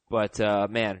 But,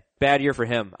 man, bad year for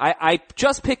him. I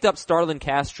just picked up Starlin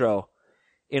Castro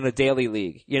in a daily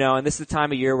league, and this is the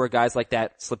time of year where guys like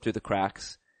that slip through the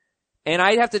cracks. And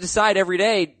I'd have to decide every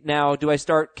day now, do I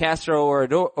start Castro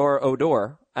or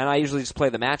Odor? And I usually just play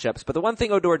the matchups. But the one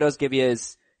thing Odor does give you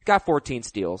is, got 14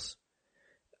 steals.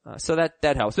 So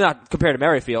that helps. Not compared to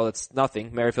Merrifield, it's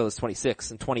nothing. Merrifield is 26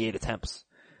 and 28 attempts.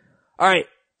 Alright.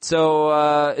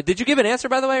 So, did you give an answer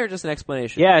by the way, or just an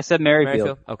explanation? Yeah, I said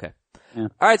Merrifield. Okay. Yeah.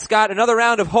 All right, Scott, another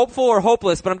round of hopeful or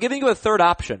hopeless, but I'm giving you a third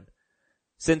option.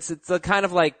 Since it's a kind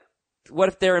of like, what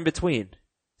if they're in between?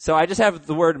 So I just have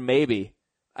the word maybe.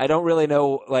 I don't really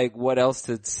know, like, what else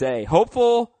to say.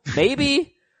 Hopeful,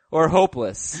 maybe, or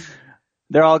hopeless?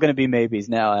 They're all going to be maybes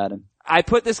now, Adam. I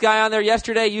put this guy on there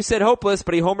yesterday. You said hopeless,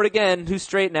 but he homered again. Who's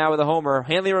straight now with a homer?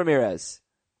 Hanley Ramirez.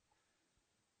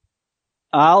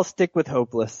 I'll stick with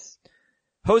hopeless.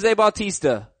 Jose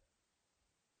Bautista.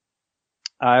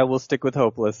 I will stick with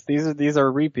hopeless. These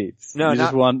are repeats. No, you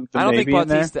just want the I don't think maybe in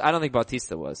there? Bautista. I don't think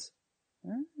Bautista was.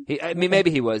 I mean,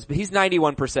 maybe he was, but he's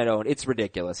 91% owned. It's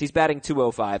ridiculous. He's batting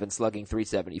 .205 and slugging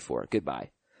 .374. Goodbye.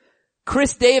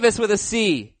 Chris Davis with a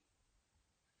C.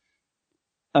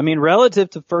 I mean, relative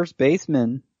to first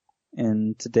baseman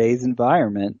in today's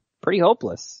environment, pretty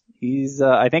hopeless. He's,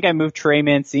 I think I moved Trey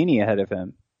Mancini ahead of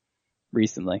him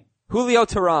recently. Julio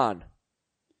Teheran.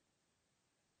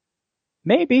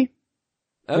 Maybe.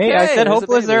 Okay, I said there's a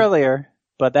hopeless maybe. earlier,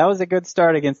 but that was a good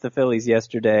start against the Phillies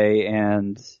yesterday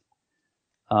and,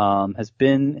 has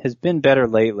been better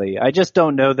lately. I just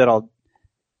don't know that I'll,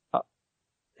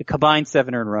 combined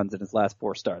 7 earned runs in his last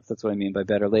 4 starts. That's what I mean by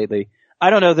better lately. I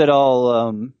don't know that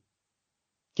I'll,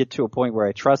 get to a point where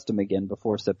I trust him again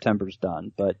before September's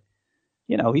done, but,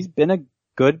 you know, he's been a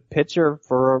good pitcher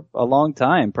for a long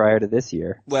time prior to this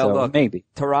year. Well, so look, maybe.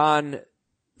 Teheran,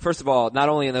 first of all, not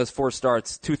only in those 4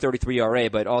 starts, 2.33 ERA,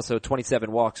 but also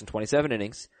 27 walks in 27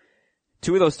 innings.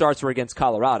 2 of those starts were against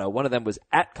Colorado. One of them was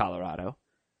at Colorado.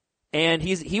 And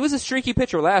he was a streaky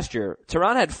pitcher last year.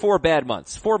 Teheran had 4 bad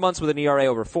months. 4 months with an ERA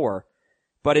over 4.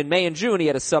 But in May and June, he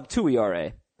had a sub-2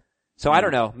 ERA. So I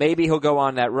don't know. Maybe he'll go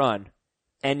on that run.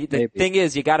 And the thing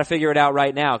is, you gotta figure it out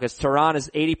right now, because Teheran is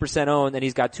 80% owned, and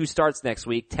he's got 2 starts next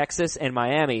week. Texas and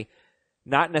Miami.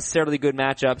 Not necessarily good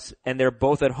matchups, and they're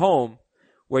both at home,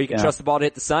 where you can trust the ball to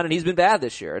hit the sun, and he's been bad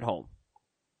this year at home.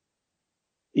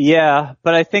 Yeah,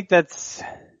 but I think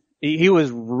he was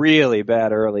really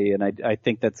bad early, and I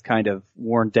think that's kind of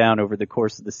worn down over the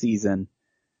course of the season.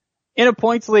 In a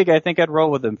points league, I think I'd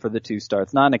roll with him for the 2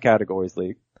 starts, not in a categories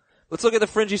league. Let's look at the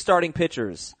fringy starting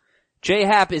pitchers. J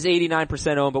Happ is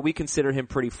 89% owned, but we consider him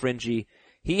pretty fringy.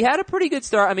 He had a pretty good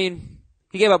start. I mean,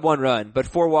 he gave up 1 run, but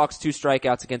 4 walks, 2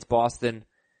 strikeouts against Boston.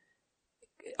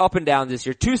 Up and down this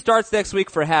year. 2 starts next week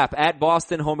for Happ. At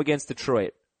Boston, home against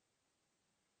Detroit.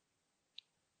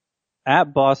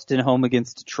 At Boston, home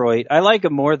against Detroit. I like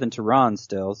him more than Teheran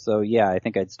still, so yeah, I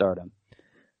think I'd start him.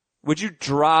 Would you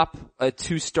drop a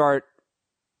 2-start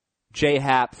J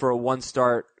Happ for a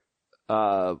 1-start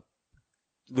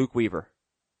Luke Weaver?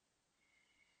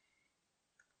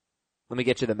 Let me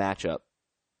get you the matchup.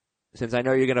 Since I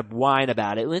know you're gonna whine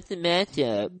about it. What's the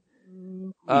matchup?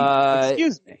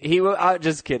 Excuse me.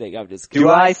 Just kidding. I'm just kidding.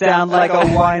 Do I sound like a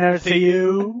whiner to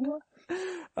you?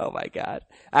 Oh my god.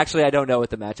 Actually, I don't know what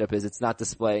the matchup is. It's not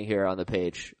displaying here on the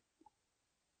page.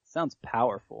 Sounds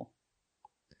powerful.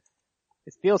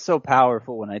 It feels so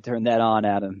powerful when I turn that on,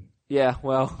 Adam. Yeah,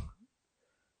 well,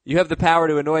 you have the power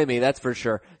to annoy me, that's for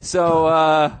sure.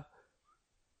 So,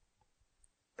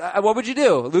 what would you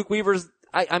do? Luke Weaver's,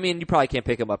 I mean, you probably can't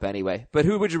pick him up anyway, but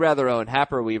who would you rather own,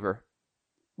 Happ or Weaver?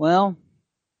 Well,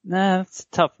 that's a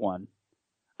tough one.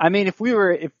 I mean,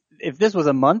 if this was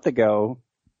a month ago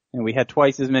and we had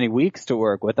twice as many weeks to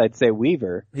work with, I'd say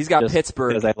Weaver. He's got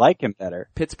Pittsburgh. Because I like him better.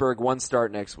 Pittsburgh, 1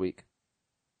 start next week.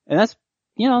 And that's,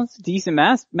 it's a decent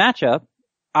matchup.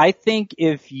 I think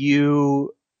if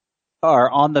you are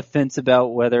on the fence about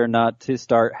whether or not to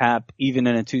start Happ even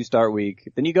in a 2-start week,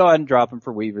 then you go ahead and drop him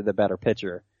for Weaver, the better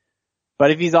pitcher.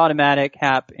 But if he's automatic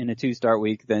Happ in a 2-start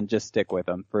week, then just stick with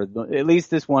him for at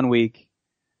least this 1 week.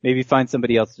 Maybe find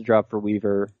somebody else to drop for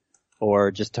Weaver,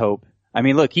 or just hope. I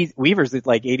mean, look, Weaver's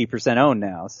like 80% owned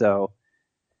now, so.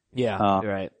 Yeah,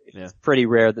 right. Yeah. It's pretty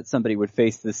rare that somebody would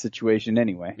face this situation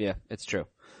anyway. Yeah, it's true.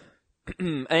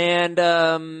 And,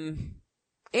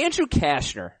 Andrew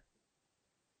Cashner.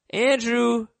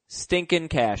 Andrew stinkin'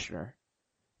 Cashner.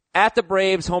 At the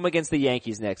Braves, home against the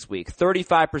Yankees next week.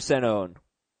 35% owned.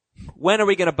 When are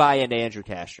we gonna buy into Andrew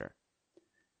Cashner?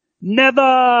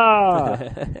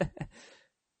 Never!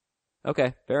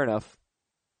 Okay, fair enough.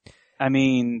 I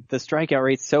mean, the strikeout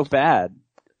rate's so bad.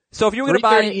 So if you were gonna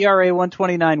buy ERA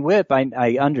 129 whip,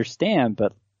 I understand,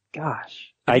 but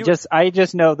gosh. I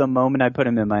just know the moment I put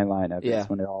him in my lineup is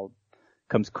when it all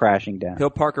comes crashing down. He'll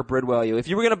Parker Bridwell you. If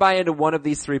you were gonna buy into one of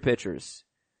these 3 pitchers,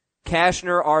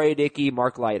 Cashner, R.A. Dickey,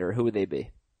 Mark Leiter, who would they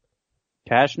be?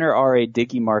 Cashner, R.A.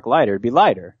 Dickey, Mark Leiter. It'd be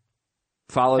Leiter.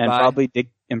 Followed by?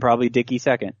 Probably Dickey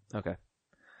second. Okay.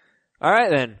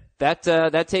 Alright then.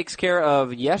 That takes care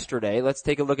of yesterday. Let's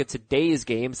take a look at today's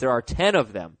games. There are 10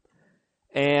 of them.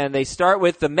 And they start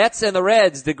with the Mets and the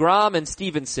Reds, DeGrom and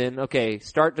Stevenson. Okay,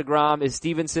 start DeGrom. Is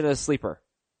Stevenson a sleeper?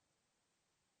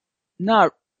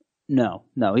 No,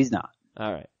 he's not.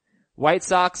 All right. White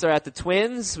Sox are at the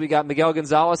Twins. We got Miguel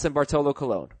Gonzalez and Bartolo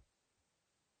Colon.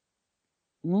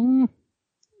 I'm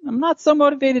not so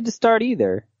motivated to start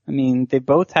either. I mean, they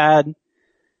both had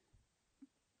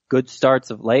good starts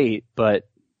of late, but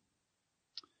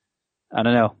I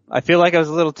don't know. I feel like I was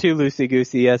a little too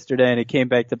loosey-goosey yesterday and it came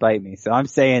back to bite me. So I'm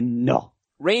saying no.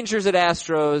 Rangers at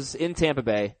Astros in Tampa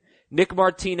Bay. Nick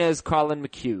Martinez, Colin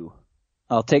McHugh.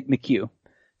 I'll take McHugh.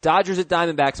 Dodgers at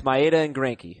Diamondbacks, Maeda and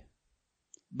Greinke.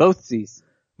 Both C's.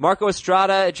 Marco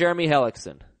Estrada, Jeremy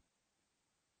Hellickson.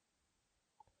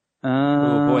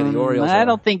 Oh boy, the Orioles. I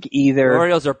don't think either. The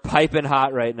Orioles are piping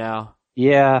hot right now.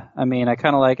 Yeah, I mean, I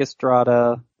kind of like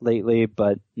Estrada lately,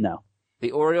 but no.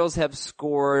 The Orioles have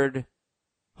scored,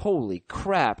 holy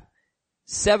crap,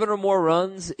 7 or more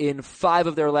runs in 5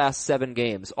 of their last 7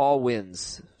 games. All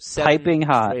wins. 7 piping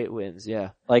hot. Straight wins,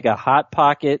 yeah. Like a hot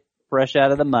pocket fresh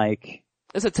out of the mic.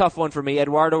 It's a tough one for me.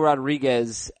 Eduardo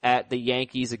Rodriguez at the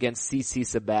Yankees against CC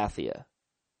Sabathia.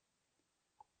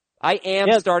 I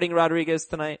am starting Rodriguez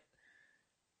tonight,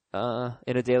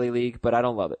 in a daily league, but I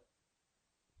don't love it.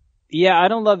 Yeah, I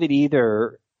don't love it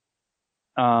either.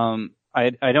 I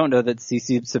don't know that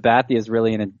CC Sabathia is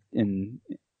really in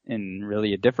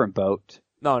really a different boat.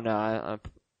 No,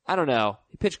 I don't know.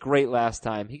 He pitched great last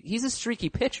time. He's a streaky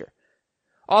pitcher.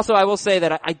 Also, I will say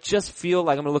that I just feel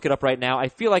like, I'm gonna look it up right now, I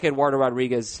feel like Eduardo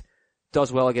Rodriguez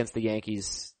does well against the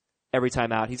Yankees every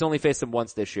time out. He's only faced them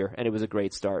once this year, and it was a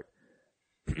great start.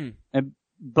 And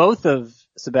both of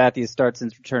Sabathia's starts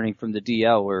since returning from the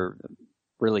DL were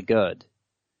really good.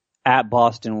 At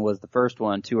Boston was the first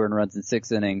one, 2 earned runs in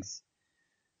 6 innings.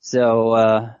 So,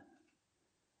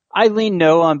 I lean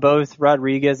no on both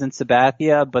Rodriguez and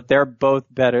Sabathia, but they're both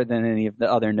better than any of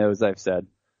the other no's I've said.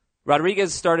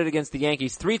 Rodriguez started against the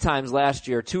Yankees 3 times last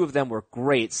year. 2 of them were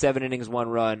great, 7 innings, 1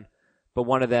 run, but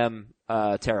 1 of them,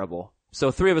 terrible.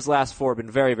 So 3 of his last 4 have been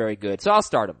very, very good. So I'll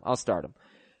start him.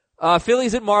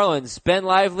 Phillies at Marlins, Ben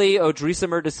Lively,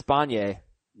 Odrisamer Despaigne.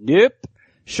 Nope.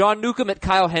 Sean Newcomb at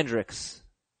Kyle Hendricks.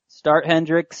 Start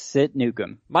Hendricks, sit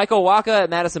Newcomb. Michael Wacha at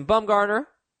Madison Bumgarner.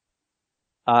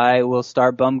 I will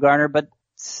start Bumgarner, but,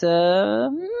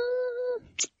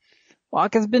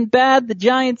 Wacha's been bad. The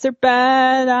Giants are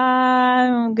bad.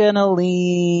 I'm gonna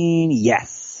lean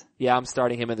yes. Yeah, I'm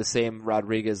starting him in the same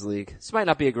Rodriguez league. This might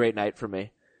not be a great night for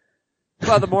me.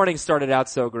 Well, the morning started out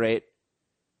so great.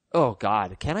 Oh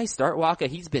God, can I start Wacha?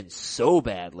 He's been so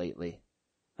bad lately.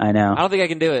 I know. I don't think I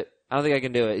can do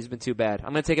it. He's been too bad. I'm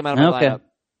gonna take him out of my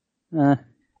lineup.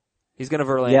 He's gonna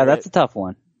Verlander. Yeah, that's a tough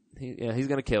one. He's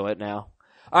gonna kill it now.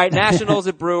 Alright, Nationals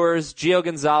at Brewers, Gio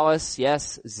Gonzalez,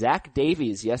 yes. Zach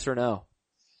Davies, yes or no?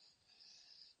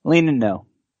 Leaning no.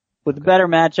 With a better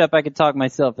matchup, I could talk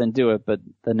myself into it, but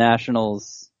the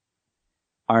Nationals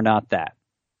are not that.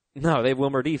 No, they have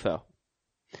Wilmer Difo.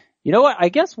 You know what? I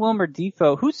guess Wilmer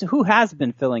Difo, who has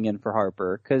been filling in for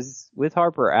Harper, cause with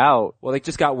Harper out. Well, they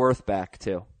just got Worth back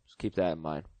too. Just keep that in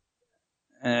mind.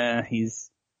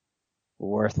 He's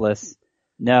worthless.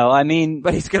 No, I mean.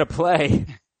 But he's gonna play.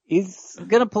 He's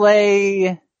gonna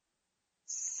play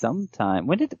sometime.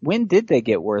 When did they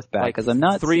get Worth back? Like cause I'm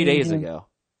not 3 days him. ago.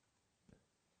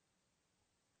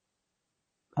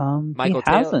 Michael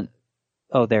he hasn't.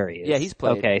 Taylor? Oh, there he is. Yeah, he's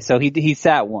played. Okay, so he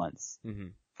sat once. Mm-hmm.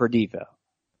 For Difo.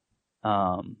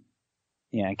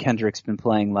 Yeah, Kendrick's been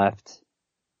playing left.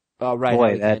 Oh, right.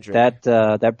 Boy,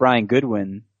 that Brian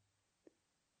Goodwin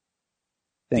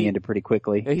thing ended pretty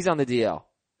quickly. He's on the DL.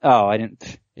 Oh, I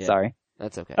didn't, sorry.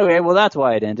 That's okay. Okay, well that's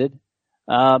why it ended.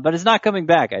 But it's not coming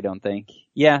back, I don't think.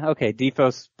 Yeah, okay,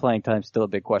 Difo's playing time's still a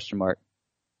big question mark.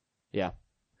 Yeah.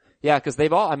 Yeah, cause I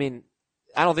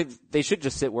don't think they should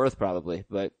just sit Worth probably,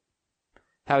 but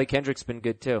Howie Kendrick's been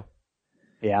good too.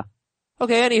 Yeah.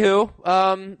 Okay,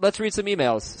 anywho, let's read some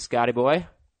emails, Scotty boy.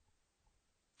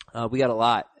 We got a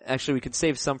lot. Actually, we could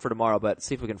save some for tomorrow, but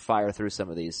see if we can fire through some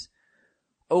of these.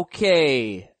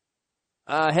 Okay.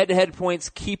 Head-to-head points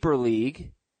keeper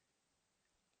league.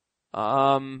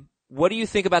 What do you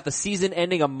think about the season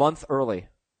ending a month early?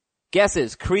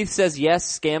 Guesses. Creeth says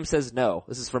yes, Scam says no.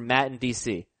 This is from Matt in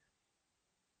DC.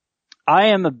 I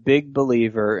am a big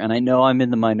believer, and I know I'm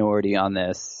in the minority on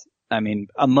this. I mean,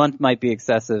 a month might be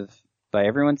excessive by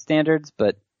everyone's standards,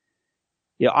 but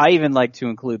I even like to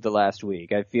include the last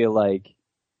week. I feel like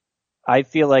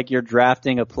you're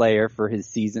drafting a player for his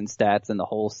season stats and the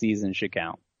whole season should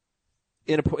count.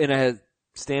 In a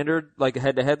standard, like a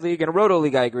head-to-head league, in a roto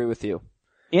league, I agree with you.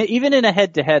 Even in a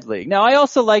head-to-head league. Now, I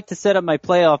also like to set up my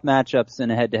playoff matchups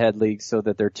in a head-to-head league so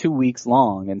that they're 2 weeks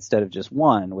long instead of just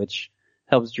one, which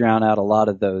helps drown out a lot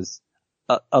of those,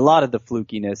 a lot of the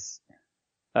flukiness,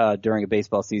 during a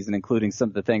baseball season, including some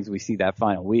of the things we see that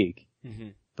final week. Mm-hmm.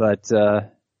 But,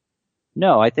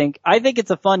 no, I think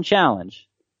it's a fun challenge,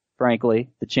 frankly,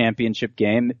 the championship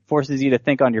game. It forces you to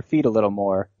think on your feet a little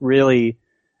more, really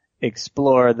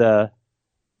explore the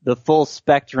full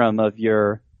spectrum of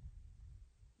your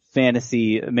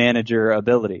fantasy manager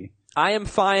ability. I am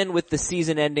fine with the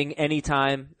season ending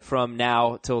anytime from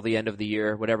now till the end of the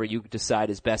year, whatever you decide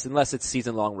is best, unless it's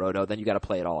season-long roto, then you gotta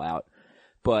play it all out.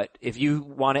 But if you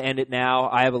want to end it now,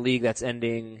 I have a league that's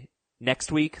ending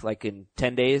next week, like in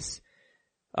 10 days.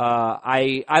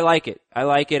 I like it. I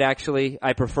like it actually.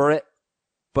 I prefer it.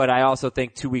 But I also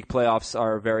think 2-week playoffs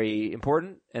are very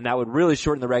important, and that would really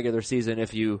shorten the regular season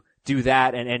if you do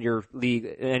that and end your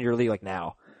league like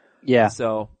now. Yeah.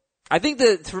 So, I think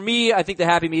the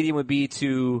happy medium would be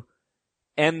to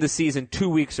end the season 2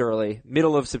 weeks early,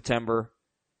 middle of September,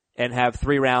 and have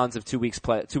 3 rounds of 2 week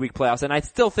playoffs. And I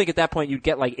still think at that point you'd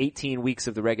get like 18 weeks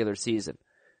of the regular season.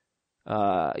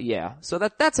 Yeah. So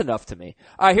that's enough to me.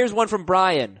 Alright, here's one from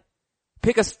Brian.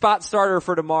 Pick a spot starter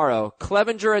for tomorrow.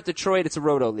 Clevenger at Detroit. It's a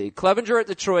roto league. Clevenger at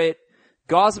Detroit.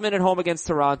 Gausman at home against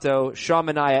Toronto. Sean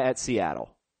Manaea at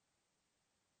Seattle.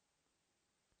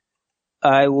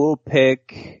 I will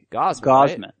pick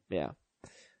Gausman. Right? Yeah.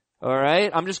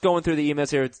 Alright. I'm just going through the emails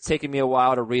here. It's taking me a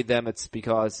while to read them. It's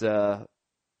because,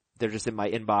 they're just in my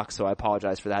inbox, so I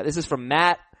apologize for that. This is from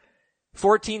Matt.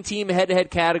 14 team head-to-head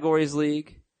categories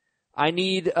league. I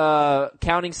need,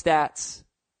 counting stats.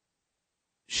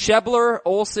 Schebler,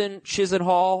 Olsen,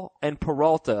 Chisenhall, and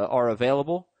Peralta are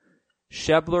available.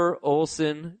 Schebler,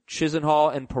 Olsen,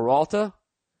 Chisenhall, and Peralta.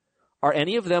 Are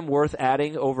any of them worth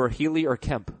adding over Healy or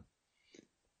Kemp?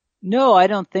 No, I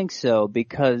don't think so,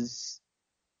 because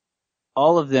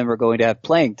all of them are going to have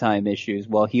playing time issues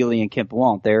while Healy and Kemp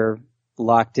won't. They're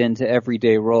locked into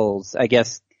everyday roles. I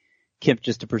guess Kemp,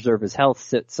 just to preserve his health,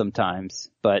 sits sometimes,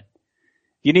 but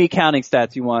you need counting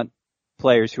stats. You want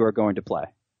players who are going to play.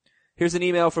 Here's an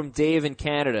email from Dave in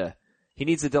Canada. He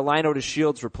needs a Delino to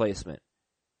Shields replacement.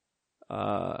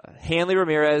 Hanley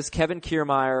Ramirez, Kevin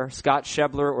Kiermaier, Scott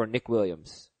Schebler, or Nick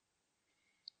Williams.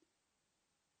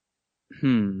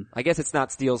 I guess it's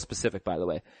not Steele specific, by the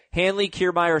way. Hanley,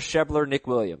 Kiermaier, Schebler, Nick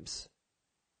Williams.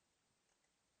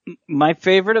 My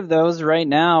favorite of those right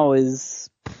now is,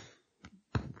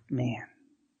 man,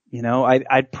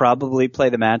 I'd probably play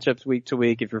the matchups week to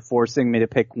week. If you're forcing me to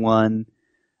pick one,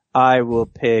 I will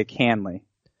pick Hanley.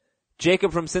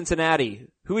 Jacob from Cincinnati.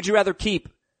 Who would you rather keep?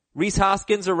 Rhys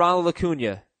Hoskins or Ronald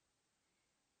Acuna?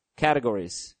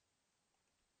 Categories.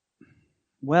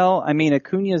 Well, I mean,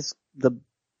 Acuna's the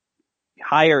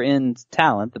higher end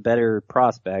talent, the better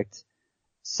prospect.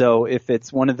 So if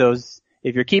it's one of those,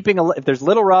 if there's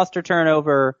little roster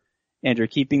turnover and you're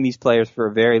keeping these players for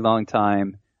a very long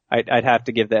time, I'd have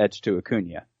to give the edge to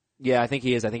Acuna. Yeah, I think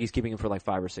he is. I think he's keeping him for like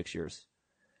 5 or 6 years.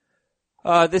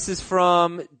 This is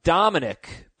from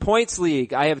Dominic. Points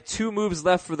League. I have 2 moves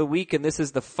left for the week and this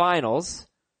is the finals.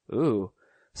 Ooh.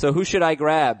 So who should I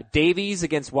grab? Davies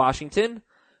against Washington.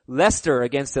 Lester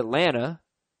against Atlanta.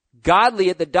 Godley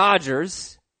at the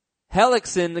Dodgers.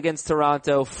 Hellickson against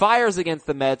Toronto. Fires against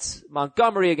the Mets.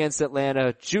 Montgomery against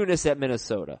Atlanta. Junis at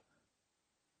Minnesota.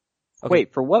 Okay.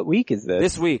 Wait, for what week is this?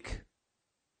 This week.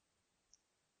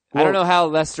 Well, I don't know how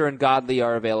Lester and Godley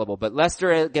are available, but Lester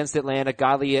against Atlanta,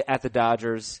 Godley at the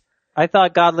Dodgers. I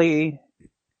thought Godley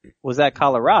was at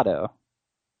Colorado.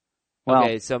 Well,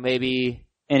 okay, so maybe...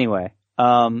 Anyway,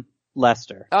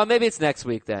 Lester. Oh, maybe it's next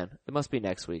week then. It must be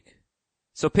next week.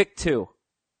 So pick 2.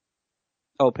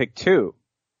 Oh, pick 2.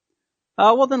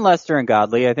 Well then Lester and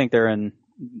Godley. I think they're on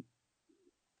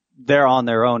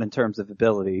their own in terms of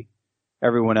ability.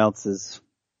 Everyone else is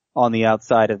on the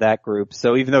outside of that group.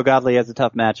 So even though Godley has a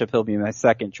tough matchup, he'll be my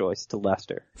second choice to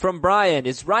Lester. From Brian,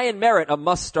 is Ryan Merritt a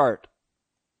must start?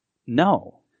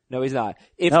 No. No, he's not.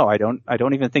 No, I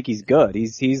don't even think he's good.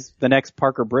 He's the next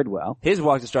Parker Bridwell. His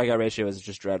walk to strikeout ratio is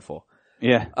just dreadful.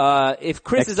 Yeah. If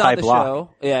Chris is on the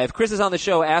show, if Chris is on the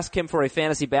show, ask him for a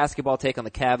fantasy basketball take on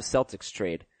the Cavs Celtics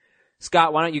trade.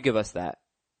 Scott, why don't you give us that?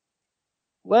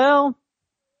 Well,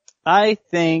 I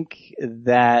think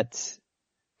that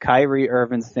Kyrie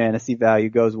Irving's fantasy value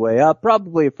goes way up.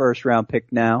 Probably a first round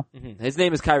pick now. Mm-hmm. His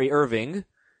name is Kyrie Irving.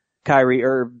 Kyrie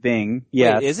Irving,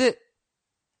 yes. Wait, is it?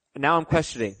 Now I'm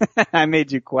questioning. I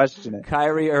made you question it.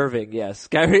 Kyrie Irving, yes.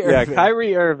 Kyrie Irving. Yeah,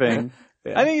 Kyrie Irving.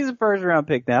 Yeah. I think he's a first round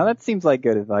pick now. That seems like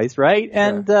good advice, right? Sure.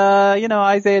 And,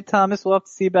 Isaiah Thomas, we'll have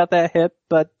to see about that hip,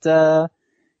 but,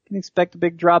 can expect a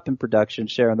big drop in production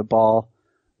sharing the ball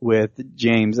with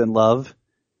James and Love.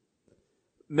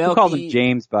 Who calls him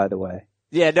James, by the way?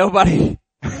 Yeah, nobody.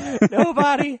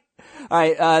 Nobody. All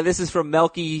right, this is from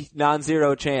Melky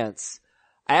Non-Zero Chance.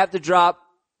 I have to drop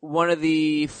one of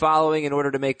the following in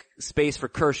order to make space for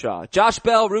Kershaw. Josh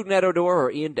Bell, Rougned Odor,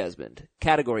 or Ian Desmond?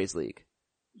 Categories League.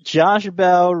 Josh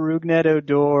Bell, Rougned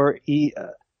Odor,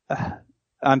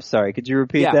 I'm sorry, could you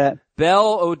repeat that?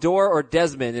 Bell, Odor, or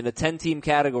Desmond in a 10-team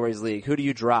Categories League. Who do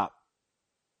you drop?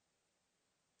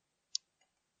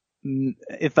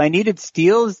 If I needed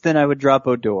steals, then I would drop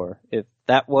Odor. If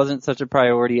that wasn't such a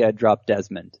priority, I'd drop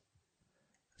Desmond.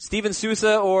 Steven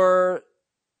Souza or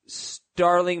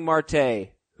Starling Marte?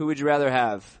 Who would you rather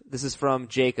have? This is from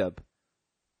Jacob.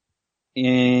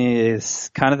 It's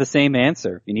kind of the same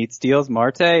answer. If you need steals,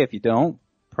 Marte. If you don't,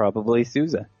 probably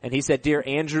Souza. And he said, Dear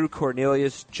Andrew,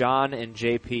 Cornelius, John, and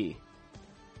JP.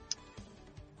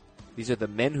 These are the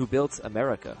men who built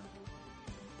America.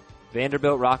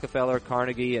 Vanderbilt, Rockefeller,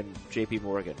 Carnegie, and JP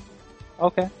Morgan.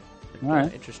 Okay. All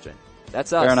right. Interesting.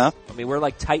 That's us. Fair enough. I mean, we're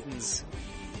like titans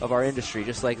of our industry,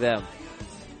 just like them.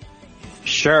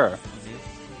 Sure.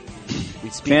 We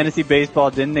speak, Fantasy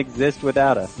baseball didn't exist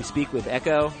without us. We speak with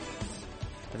Echo.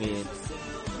 I mean,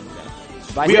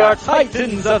 we are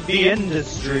titans of the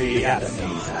industry, Adam.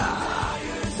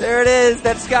 There it is.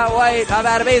 That's Scott White. I'm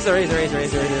Adam Azer.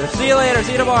 See you later.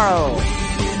 See you tomorrow.